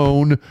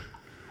phone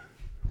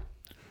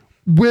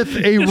with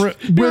a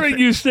hearing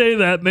you say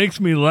that makes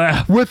me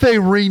laugh. With a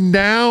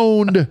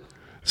renowned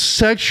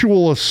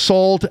sexual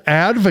assault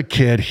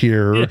advocate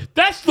here. Yeah,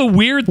 that's the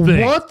weird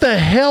thing. What the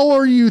hell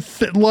are you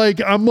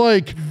like? I'm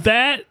like,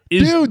 that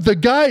is, dude, the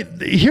guy,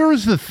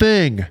 here's the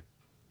thing.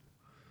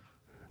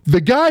 The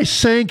guy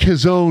sank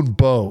his own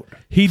boat.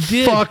 He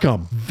did. Fuck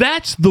him.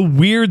 That's the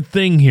weird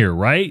thing here,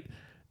 right?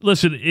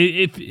 Listen,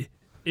 if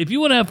you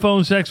want to have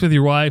phone sex with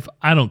your wife,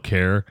 I don't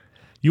care.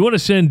 You want to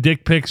send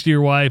dick pics to your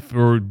wife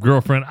or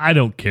girlfriend, I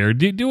don't care.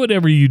 Do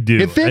whatever you do.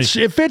 If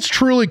it's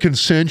truly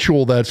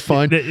consensual, that's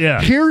fine.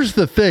 Yeah. Here's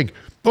the thing.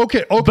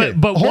 Okay. But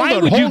why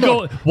would you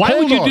go? Why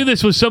would you do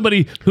this with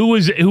somebody who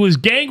was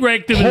gang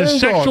raped and a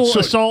sexual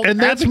assault? And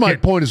that's advocate? my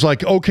point. Is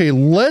like, okay,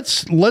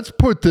 let's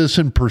put this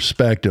in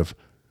perspective.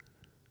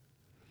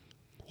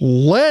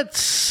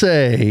 Let's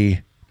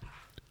say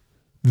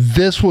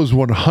this was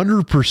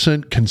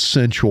 100%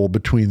 consensual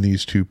between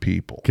these two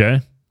people.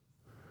 Okay.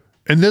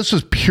 And this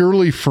is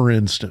purely for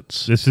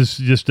instance. This is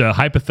just a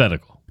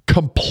hypothetical.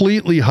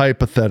 Completely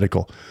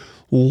hypothetical.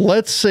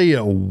 Let's say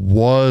it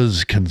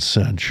was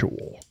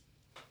consensual.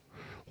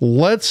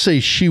 Let's say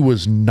she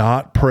was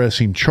not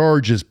pressing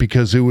charges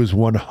because it was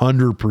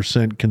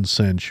 100%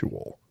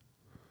 consensual.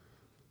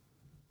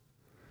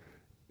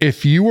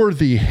 If you are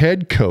the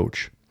head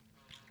coach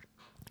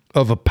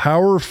of a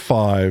Power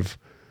 5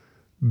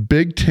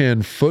 Big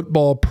Ten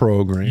football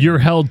program, you're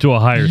held to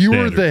a higher standard.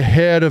 You are the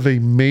head of a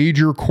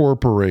major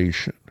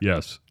corporation.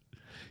 Yes.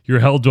 You're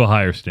held to a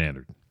higher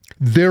standard.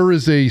 There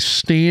is a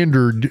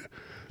standard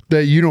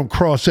that you don't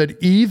cross, that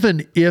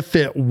even if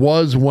it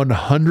was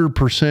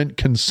 100%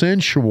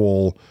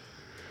 consensual,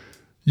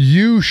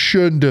 you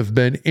shouldn't have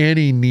been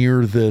any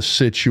near this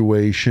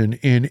situation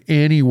in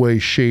any way,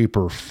 shape,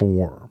 or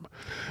form.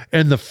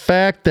 And the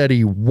fact that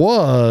he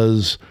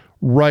was,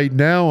 right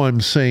now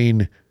I'm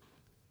saying,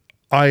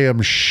 I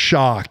am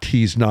shocked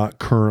he's not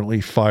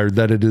currently fired,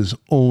 that it is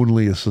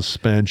only a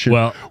suspension.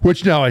 Well,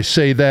 which now I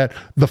say that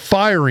the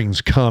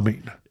firing's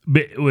coming.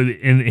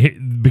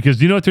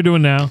 Because you know what they're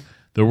doing now?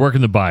 They're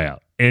working the buyout.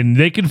 And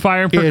they can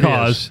fire him for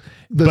cause.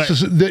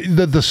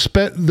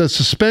 The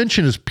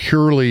suspension is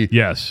purely,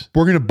 yes,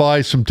 we're going to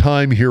buy some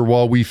time here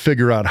while we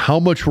figure out how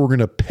much we're going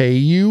to pay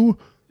you.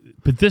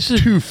 But this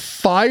is to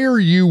fire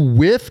you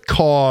with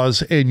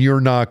cause, and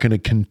you're not going to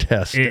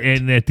contest it.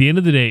 And at the end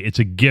of the day, it's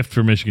a gift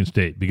for Michigan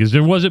State, because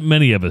there wasn't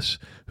many of us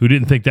who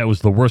didn't think that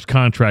was the worst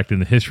contract in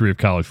the history of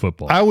college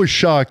football. I was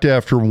shocked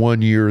after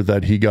 1 year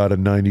that he got a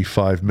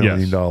 $95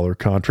 million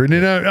contract.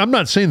 And I'm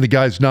not saying the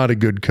guy's not a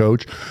good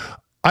coach.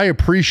 I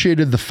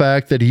appreciated the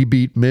fact that he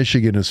beat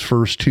Michigan his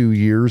first 2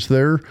 years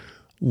there.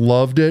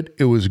 Loved it.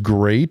 It was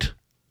great.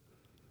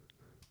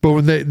 But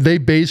when they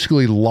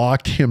basically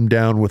locked him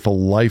down with a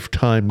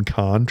lifetime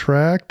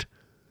contract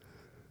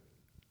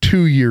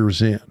 2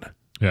 years in.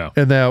 Yeah.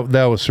 And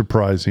that was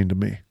surprising to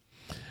me.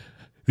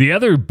 The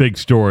other big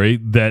story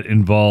that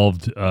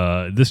involved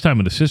this time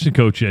an assistant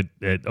coach at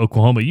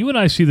Oklahoma, you and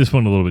I see this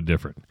one a little bit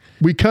different.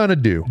 We kind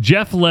of do.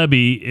 Jeff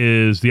Lebby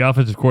is the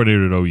offensive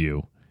coordinator at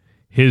OU.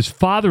 His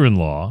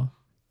father-in-law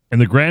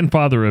and the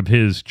grandfather of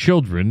his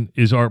children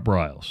is Art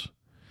Briles.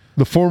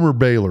 The former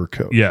Baylor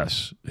coach.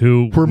 Yes.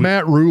 Where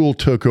Matt Rule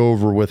took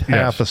over with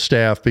half a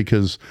staff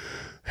because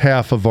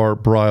half of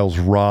Art Briles'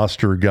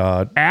 roster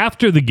got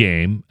after the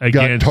game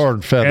against tar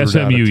and feathered SMU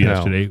out of town.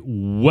 yesterday,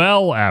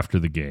 well after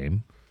the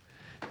game,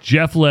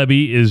 Jeff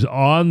Levy is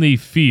on the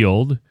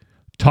field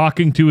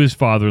talking to his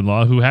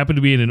father-in-law, who happened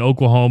to be in an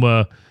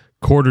Oklahoma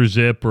quarter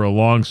zip or a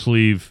long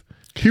sleeve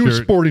He was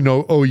shirt. sporting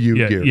OU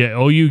gear.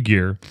 Yeah, OU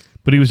gear.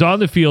 But he was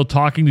on the field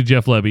talking to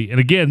Jeff Levy. And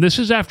again, this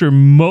is after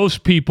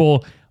most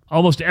people,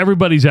 almost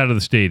everybody's out of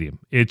the stadium.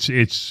 It's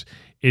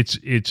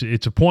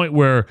a point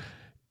where,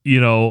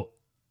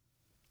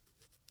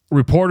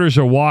 reporters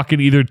are walking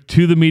either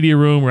to the media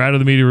room or out of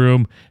the media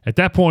room. At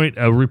that point,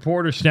 a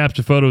reporter snaps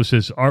a photo,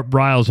 says Art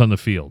Briles on the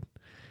field.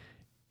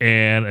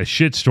 And a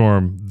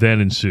shitstorm then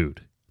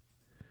ensued.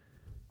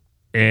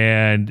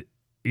 And,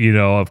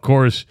 of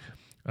course,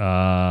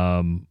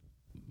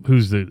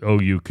 who's the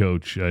OU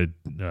coach?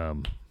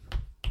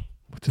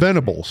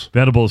 Venables.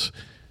 Venables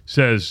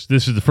says,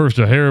 this is the first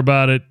I hear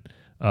about it.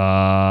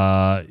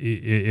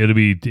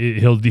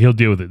 He'll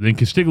deal with it. Then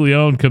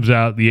Castiglione comes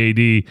out,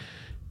 the AD,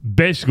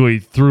 basically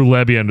threw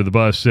Levy under the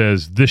bus,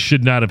 says, this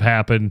should not have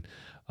happened.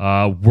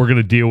 We're going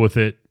to deal with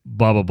it,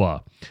 blah, blah,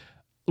 blah.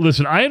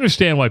 Listen, I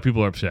understand why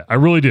people are upset. I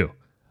really do.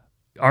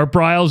 Art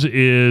Briles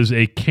is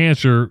a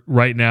cancer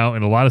right now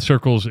in a lot of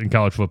circles in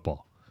college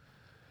football.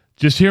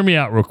 Just hear me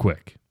out real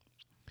quick.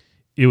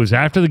 It was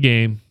after the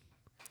game.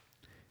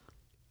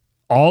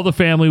 All the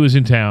family was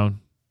in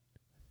town.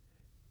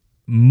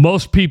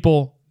 Most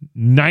people,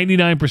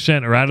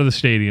 99%, are out of the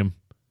stadium.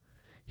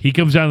 He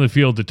comes down the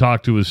field to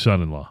talk to his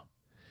son-in-law.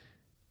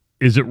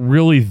 Is it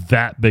really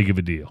that big of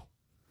a deal?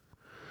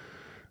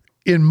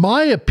 In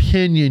my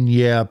opinion,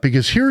 yeah,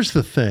 because here's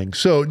the thing.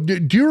 So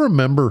do you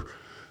remember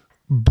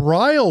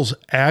Briles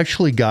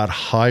actually got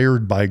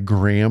hired by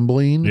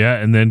Grambling? Yeah,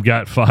 and then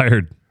got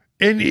fired.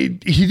 And he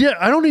did.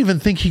 I don't even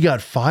think he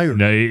got fired.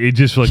 No, it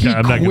just like he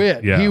I'm not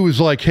quit. Yeah. He was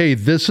like, "Hey,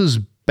 this is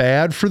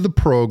bad for the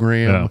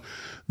program. Yeah.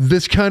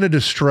 This kind of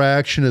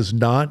distraction is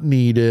not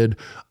needed.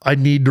 I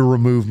need to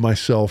remove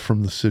myself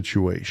from the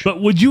situation."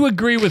 But would you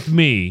agree with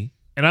me?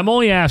 And I'm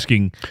only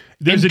asking.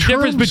 There's a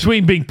difference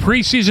between being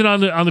preseason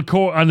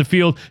on the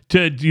field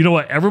to, you know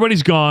what,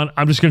 everybody's gone.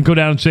 I'm just going to go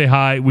down and say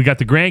hi. We got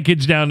the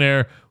grandkids down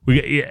there.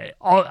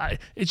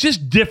 It's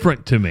just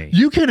different to me.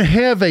 You can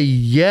have a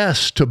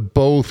yes to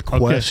both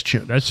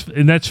questions.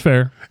 That's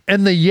fair.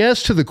 And the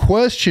yes to the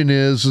question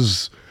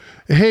is,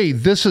 hey,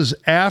 this is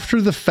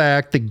after the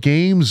fact. The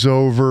game's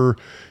over.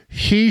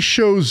 He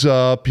shows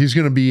up. He's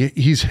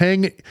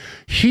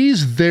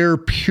there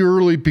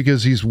purely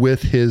because he's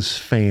with his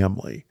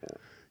family.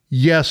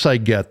 Yes, I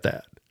get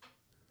that.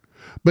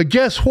 But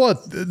guess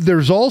what?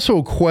 There's also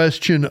a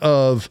question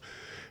of,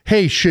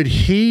 hey, should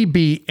he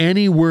be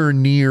anywhere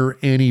near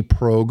any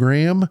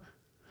program?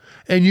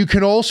 And you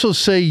can also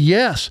say,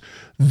 yes,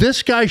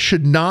 this guy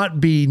should not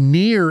be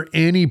near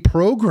any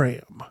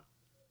program.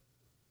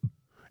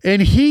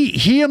 And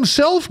he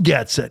himself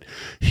gets it.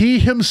 He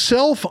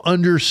himself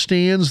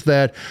understands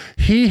that.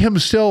 He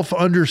himself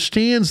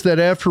understands that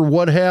after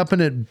what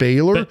happened at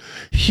Baylor,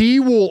 he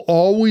will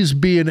always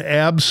be an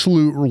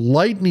absolute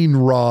lightning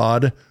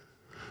rod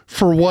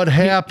for what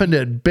happened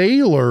at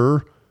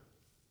Baylor.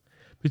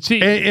 But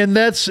see, and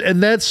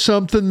that's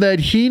something that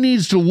he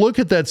needs to look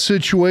at that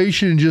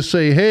situation and just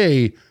say,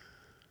 hey,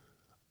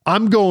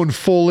 I'm going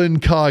full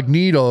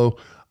incognito.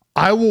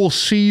 I will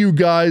see you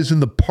guys in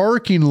the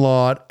parking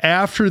lot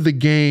after the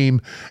game,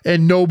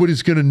 and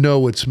nobody's going to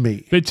know it's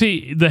me. But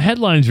see, the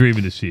headlines are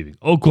even deceiving.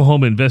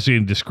 Oklahoma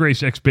investigating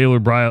disgraced ex-Baylor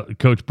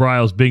coach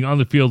Briles being on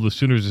the field with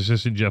Sooners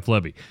assistant Jeff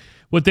Levy.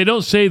 What they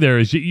don't say there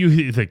is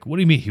you think, what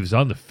do you mean he was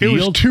on the field?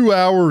 It was 2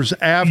 hours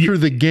after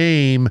the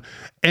game,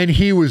 and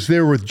he was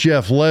there with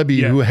Jeff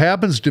Levy, who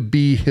happens to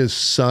be his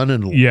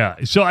son-in-law. Yeah.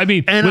 So, I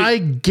mean. And I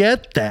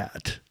get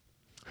that.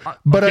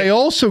 But I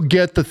also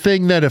get the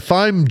thing that if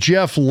I'm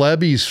Jeff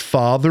Levy's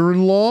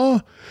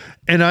father-in-law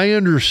and I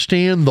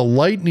understand the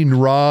lightning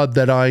rod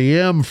that I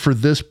am for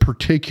this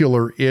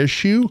particular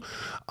issue,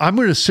 I'm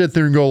going to sit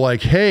there and go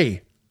like,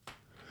 hey,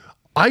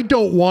 I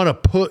don't want to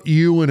put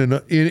you in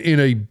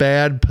a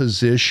bad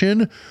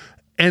position.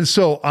 And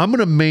so I'm going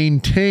to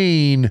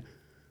maintain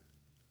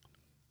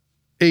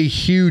a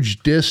huge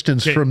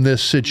distance from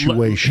this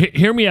situation.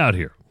 Hear me out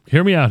here.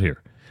 Hear me out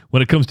here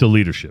when it comes to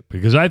leadership,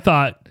 because I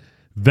thought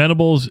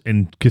Venables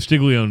and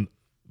Castiglione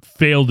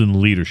failed in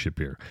leadership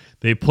here.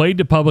 They played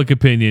to public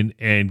opinion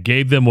and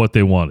gave them what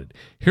they wanted.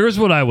 Here's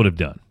what I would have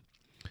done.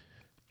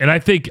 And I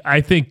think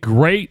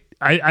great.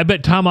 I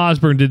bet Tom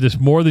Osborne did this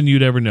more than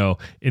you'd ever know,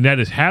 and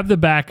that is have the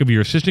back of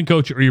your assistant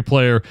coach or your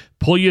player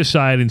pull you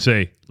aside and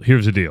say,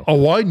 here's the deal.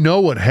 Oh, I know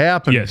what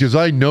happened because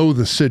I know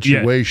the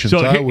situation.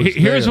 So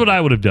here's what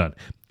I would have done.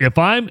 If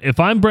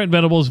I'm Brent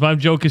Venables, if I'm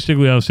Joe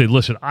Castiglione, I'd say,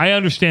 listen, I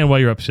understand why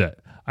you're upset.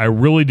 I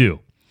really do.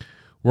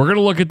 We're going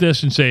to look at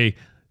this and say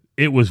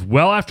it was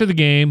well after the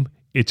game.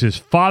 It's his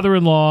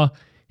father-in-law.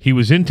 He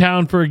was in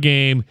town for a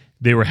game.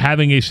 They were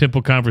having a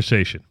simple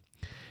conversation.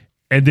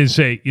 And then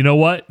say, you know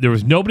what? There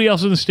was nobody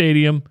else in the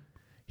stadium.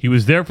 He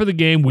was there for the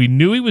game. We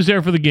knew he was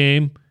there for the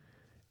game.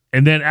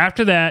 And then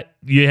after that,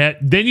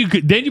 then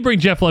you bring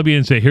Jeff Lebby in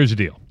and say, here's the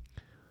deal.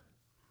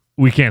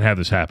 We can't have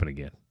this happen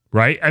again.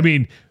 Right? I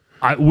mean,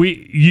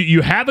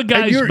 you have a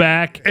guy's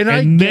back,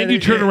 and then you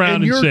turn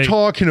around and say, you're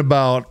talking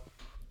about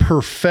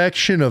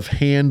perfection of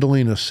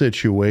handling a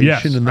situation,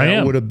 yes, and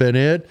that would have been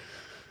it.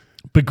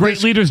 But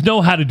great leaders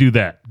know how to do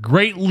that.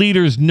 Great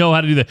leaders know how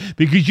to do that,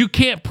 because you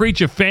can't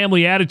preach a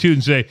family attitude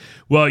and say,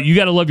 well, you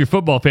got to love your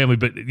football family,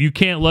 but you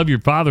can't love your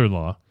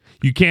father-in-law.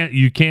 You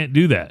can't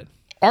do that.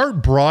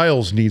 Art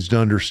Briles needs to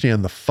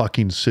understand the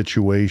fucking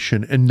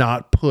situation and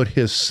not put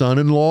his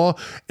son-in-law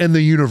and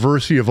the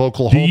University of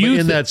Oklahoma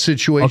in that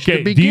situation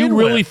to begin do you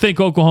really with. think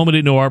Oklahoma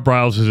didn't know Art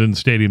Briles was in the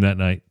stadium that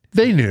night?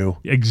 They knew.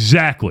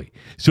 Exactly.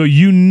 So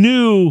you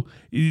knew.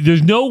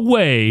 There's no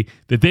way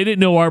that they didn't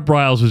know Art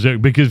Briles was there,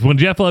 because when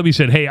Jeff Lebby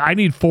said, hey, I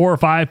need 4 or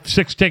 5,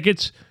 6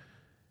 tickets,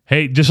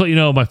 hey, just let you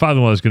know, my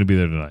father-in-law is going to be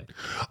there tonight.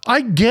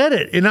 I get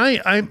it, and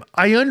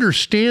I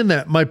understand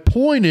that. My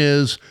point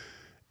is,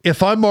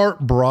 if I'm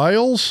Art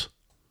Briles,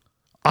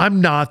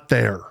 I'm not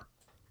there.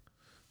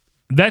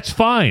 That's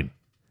fine.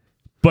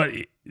 But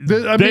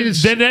then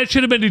that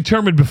should have been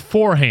determined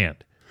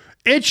beforehand.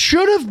 It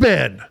should have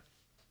been.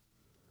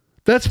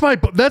 That's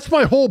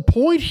my whole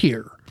point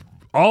here.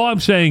 All I'm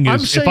saying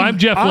is, if I'm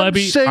Jeff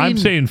Lebby, I'm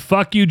saying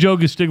fuck you, Joe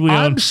Castiglione.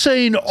 I'm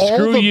saying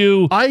screw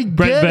you, Brent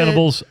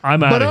Venables.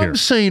 I'm out of here. But I'm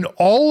saying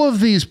all of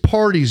these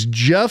parties,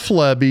 Jeff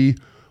Lebby,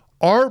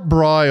 Art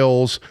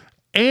Briles,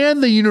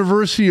 and the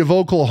University of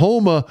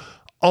Oklahoma,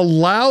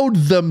 allowed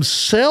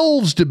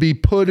themselves to be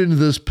put into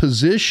this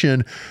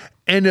position.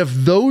 And if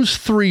those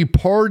 3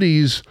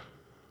 parties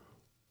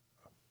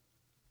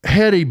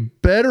had a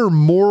better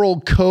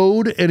moral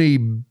code and a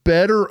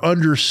better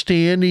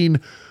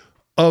understanding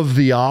of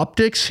the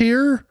optics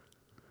here,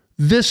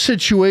 this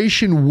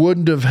situation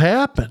wouldn't have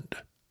happened.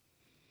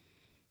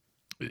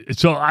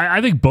 So I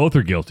think both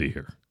are guilty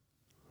here.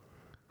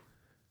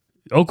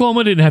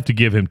 Oklahoma didn't have to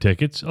give him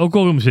tickets.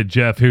 Oklahoma said,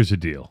 Jeff, here's the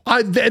deal.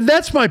 And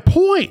that's my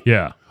point.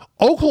 Yeah.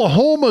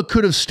 Oklahoma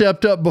could have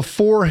stepped up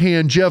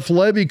beforehand. Jeff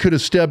Lebby could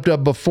have stepped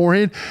up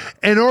beforehand.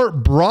 And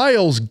Art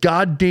Briles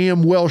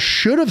goddamn well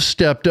should have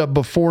stepped up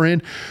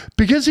beforehand,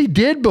 because he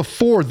did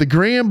before the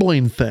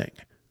Grambling thing.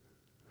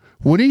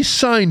 When he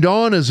signed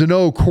on as an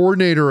O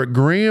coordinator at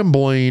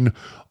Grambling,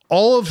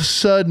 all of a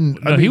sudden...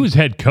 he was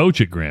head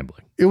coach at Grambling.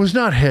 It was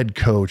not head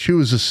coach. He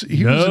was an assistant.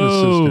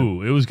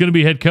 No, it was going to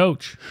be head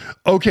coach.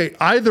 Okay,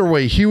 either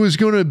way, he was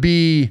going to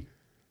be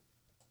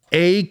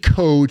a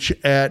coach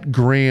at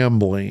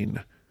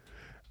Grambling.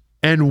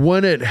 And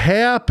when it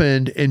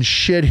happened and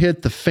shit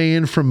hit the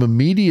fan from a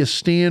media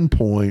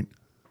standpoint,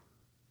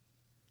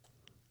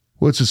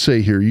 what's it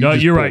say here?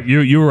 You're right.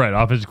 You were right.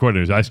 Offensive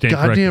coordinators. I stand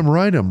corrected. Goddamn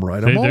right, I'm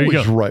right. I'm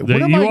always right.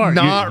 What am I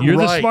not right? You're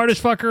the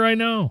smartest fucker I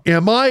know.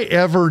 Am I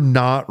ever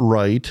not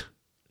right?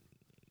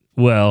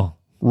 Well...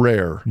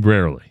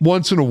 Rarely.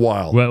 Once in a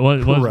while. Well,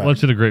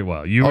 once in a great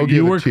while.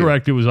 You were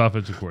correct. It was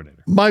offensive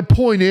coordinator. My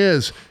point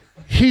is,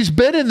 he's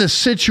been in this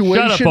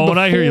situation Shut up, Owen. before.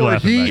 I hear you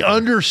laughing. He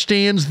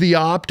understands the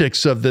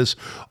optics of this.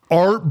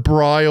 Art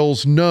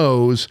Briles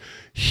knows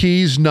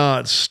he's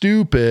not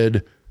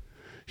stupid.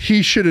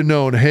 He should have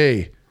known,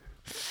 hey,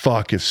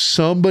 fuck, if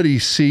somebody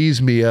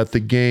sees me at the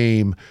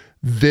game,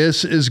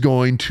 this is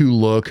going to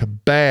look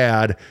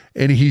bad,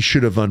 and he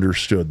should have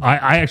understood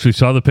that. I actually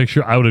saw the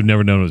picture. I would have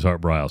never known it was Art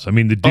Briles. I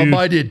mean, the dude...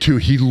 I did too.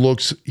 He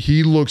looks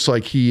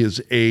like he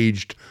is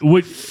aged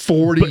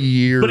 40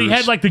 years. But he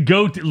had like the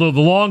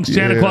long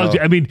Santa Claus...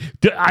 I mean,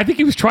 I think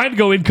he was trying to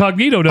go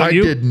incognito, don't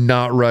you? I did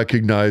not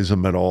recognize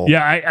him at all.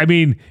 Yeah, I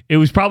mean, it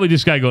was probably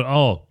this guy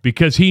going,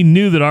 because he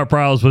knew that Art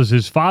Briles was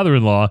his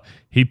father-in-law.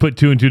 He put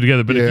 2 and 2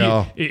 together. But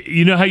if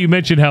you know how you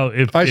mentioned how...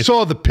 if I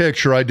saw the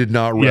picture, I did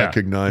not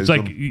recognize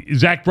him. It's like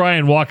Zach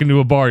Bryan walking to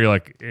a bar. You're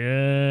like,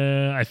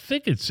 I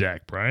think it's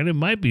Zach Bryan. It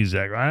might be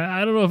Zach.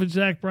 I don't know if it's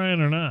Zach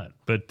Bryan or not.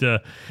 But,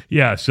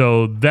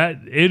 so that...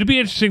 It'd be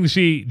interesting to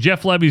see.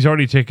 Jeff Lebby's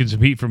already taken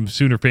some heat from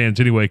Sooner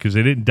fans anyway, because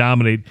they didn't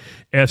dominate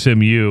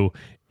SMU.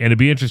 And it'd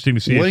be interesting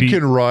to see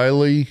Lincoln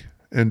Riley...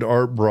 And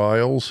Art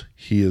Briles,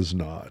 he is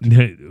not.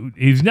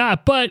 He's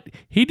not, but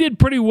he did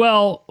pretty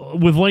well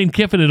with Lane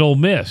Kiffin at Ole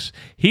Miss.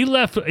 He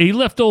left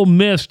Ole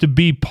Miss to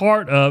be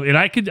part of, and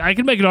I could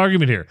make an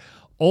argument here.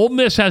 Ole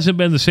Miss hasn't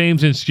been the same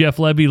since Jeff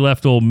Lebby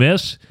left Ole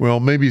Miss. Well,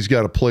 maybe he's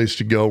got a place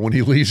to go when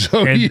he leaves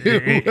OU.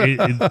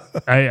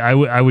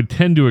 I would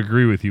tend to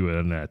agree with you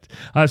on that.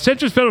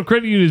 Centrist Federal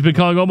Credit Union has been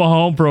calling Omaha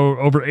home for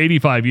over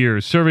 85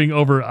 years, serving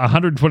over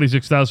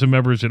 126,000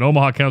 members in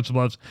Omaha, Council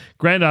Bluffs,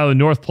 Grand Island,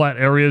 North Platte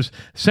areas.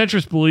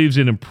 Centrist believes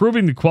in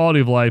improving the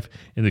quality of life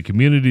in the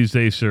communities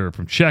they serve,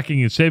 from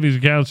checking and savings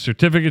accounts,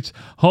 certificates,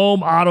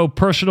 home, auto,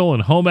 personal,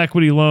 and home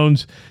equity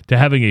loans, to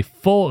having a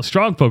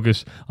strong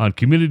focus on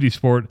community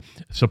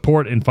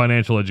support and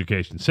financial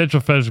education.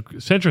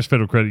 Centrist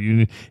Federal Credit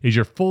Union is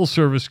your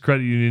full-service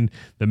credit union.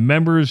 The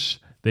members,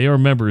 they are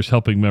members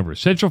helping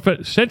members.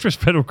 Centrist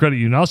Federal Credit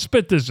Union, I'll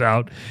spit this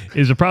out,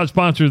 is a proud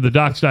sponsor of the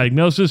Doc's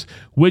Diagnosis,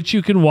 which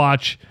you can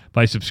watch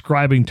by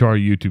subscribing to our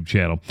YouTube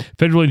channel.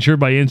 Federally insured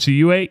by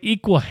NCUA,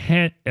 equal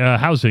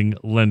housing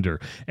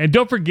lender. And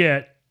don't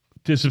forget,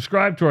 to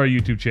subscribe to our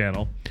YouTube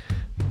channel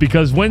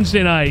because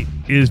Wednesday night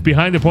is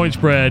Behind the Point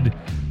Spread,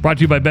 brought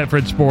to you by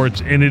Betfred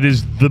Sports, and it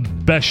is the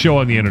best show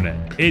on the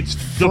internet. It's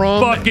the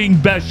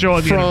fucking best show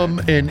on the internet. From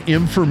an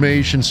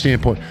information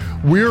standpoint.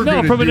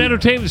 From an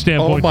entertainment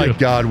standpoint, oh my too.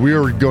 God, we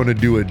are going to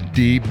do a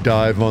deep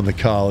dive on the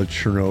college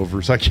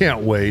turnovers. I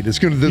can't wait. This is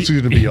going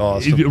to be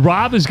awesome.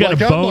 Rob has got a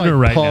boner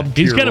right now.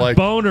 He's got a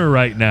boner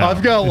right now.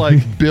 I've got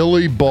like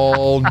Billy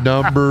Ball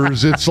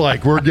numbers. It's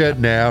like we're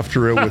getting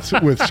after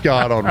it with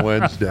Scott on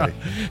Wednesday.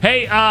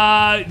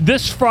 Hey,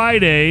 this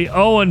Friday,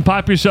 Owen,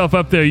 pop yourself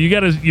up there. You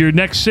got your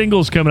next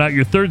single's coming out,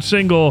 your third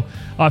single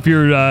off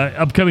your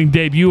upcoming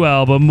debut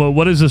album.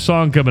 What is the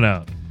song coming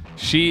out?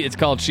 It's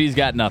called She's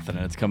Got Nothing,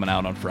 and it's coming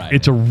out on Friday.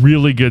 It's a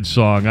really good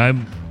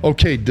song.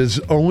 Okay, does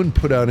Owen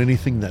put out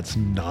anything that's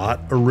not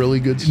a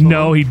really good song?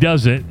 No, he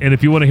doesn't. And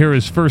if you want to hear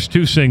his first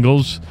two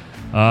singles,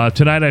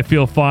 Tonight I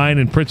Feel Fine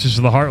and Princess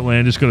of the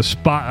Heartland, just go to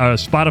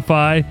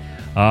Spotify.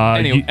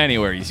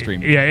 Anywhere you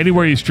stream it. Yeah,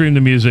 anywhere you stream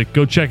the music.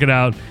 Go check it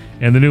out.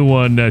 And the new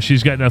one,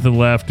 She's Got Nothing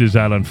Left, is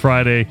out on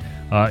Friday.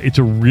 It's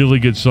a really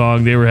good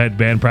song. They had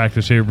band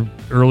practice here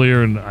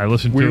earlier, and I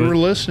listened to it. We were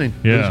listening.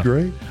 Yeah. It was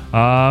great.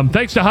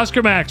 Thanks to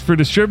Husker Max for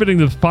distributing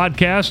this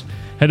podcast.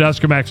 Head to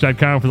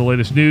HuskerMax.com for the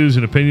latest news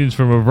and opinions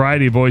from a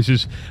variety of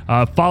voices.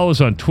 Follow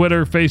us on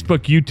Twitter, Facebook,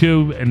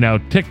 YouTube, and now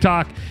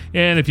TikTok.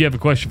 And if you have a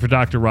question for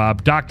Dr.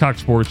 Rob,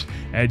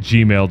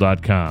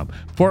 doctalksports@gmail.com.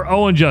 For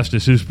Owen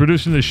Justice, who's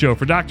producing the show,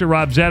 for Dr.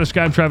 Rob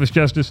Zadisk, I'm Travis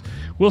Justice.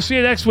 We'll see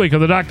you next week on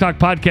the Doc Talk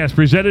podcast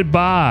presented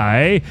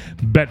by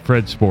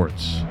Betfred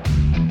Sports.